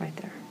 right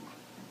there.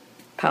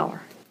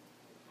 Power.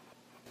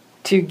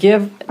 To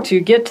get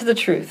to the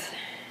truth,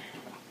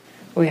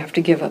 we have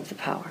to give up the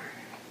power.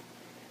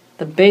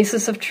 The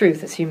basis of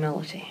truth is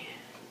humility.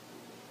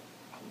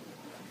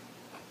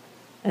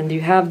 And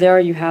you have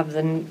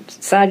the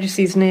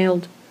Sadducees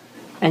nailed,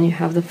 and you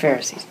have the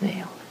Pharisees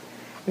nailed.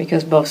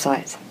 Because both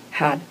sides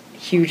had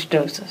huge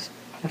doses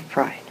of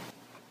pride.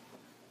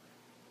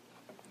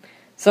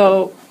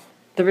 So,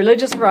 the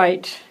religious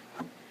right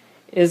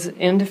is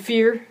into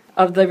fear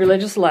of the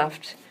religious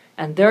left,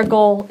 and their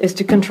goal is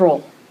to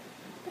control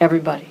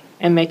everybody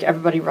and make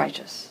everybody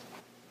righteous.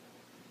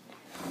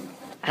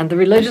 And the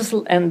religious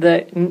and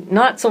the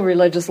not so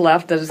religious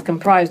left, that is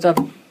comprised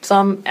of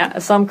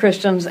some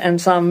Christians and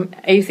some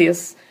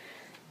atheists,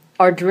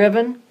 are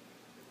driven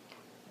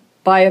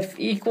by an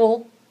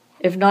equal,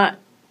 if not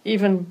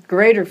even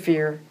greater,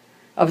 fear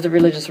of the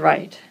religious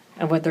right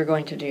and what they're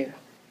going to do.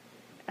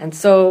 And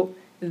so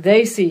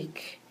they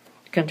seek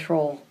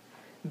control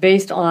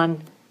based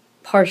on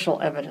partial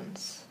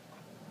evidence.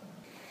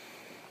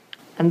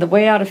 And the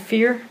way out of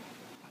fear,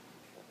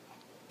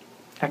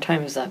 our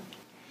time is up.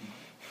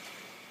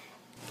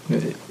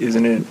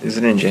 Isn't it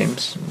in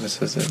James? This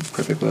says that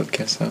perfect love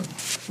casts out.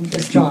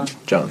 It's John.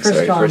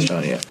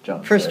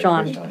 First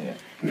John, yeah.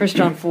 First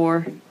John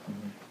 4.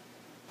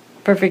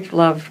 Perfect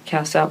love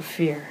casts out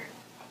fear.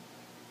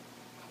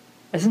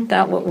 Isn't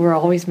that what we're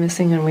always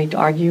missing when we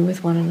argue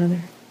with one another?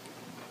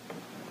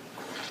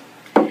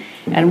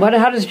 And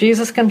how does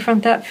Jesus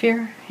confront that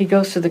fear? He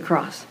goes to the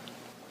cross.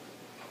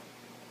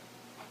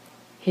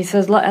 He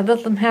says, let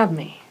them have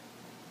me.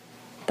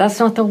 That's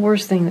not the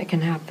worst thing that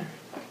can happen.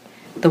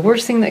 The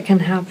worst thing that can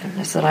happen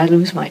is that I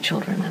lose my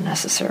children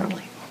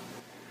unnecessarily.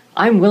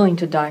 I'm willing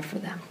to die for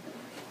them,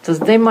 so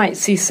that they might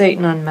see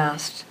Satan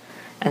unmasked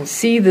and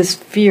see this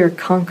fear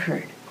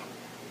conquered,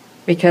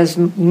 because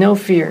no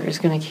fear is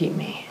going to keep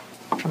me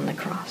from the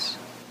cross.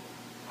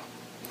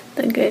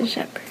 The Good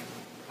Shepherd.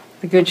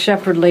 The Good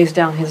Shepherd lays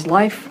down his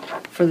life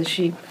for the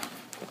sheep.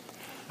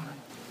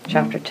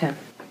 Chapter 10.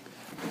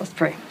 Let's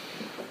pray.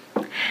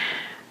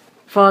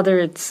 Father,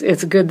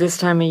 it's good this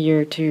time of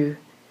year to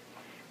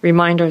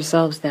remind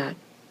ourselves that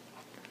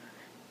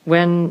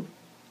when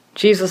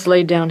Jesus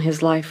laid down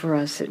his life for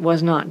us, it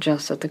was not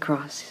just at the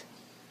cross.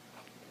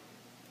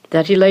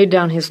 That he laid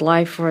down his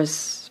life for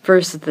us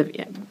first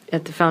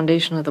at the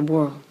foundation of the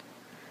world,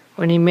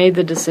 when he made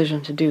the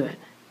decision to do it.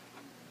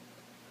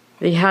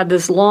 He had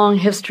this long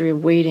history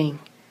of waiting,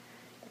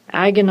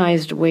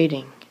 agonized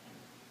waiting,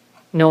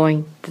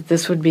 knowing that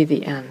this would be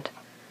the end,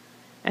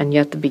 and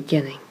yet the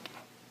beginning.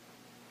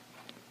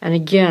 And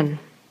again,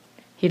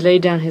 he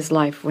laid down his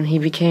life when he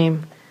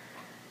became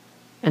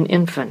an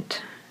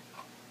infant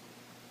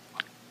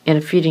in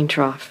a feeding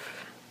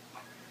trough,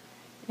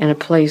 in a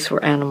place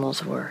where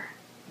animals were.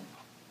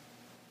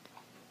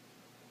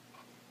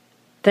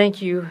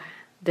 Thank you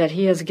that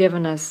he has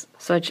given us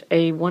such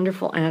a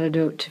wonderful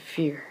antidote to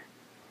fear.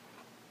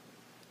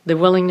 The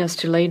willingness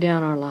to lay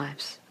down our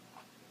lives.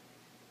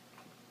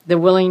 The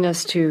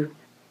willingness to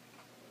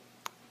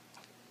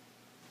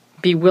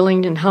be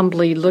willing and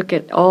humbly look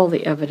at all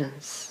the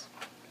evidence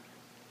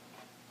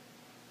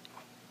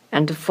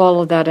and to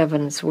follow that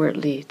evidence where it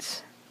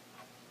leads.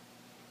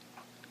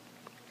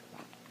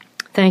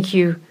 Thank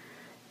you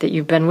that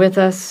you've been with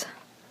us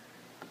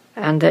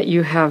and that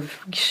you have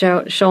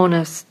shown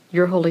us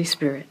your Holy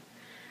Spirit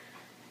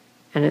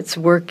and its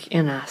work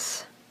in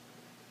us.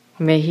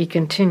 May he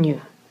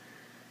continue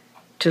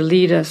to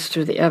lead us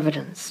through the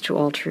evidence to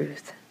all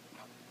truth.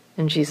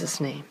 In Jesus'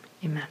 name,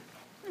 amen.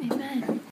 Amen.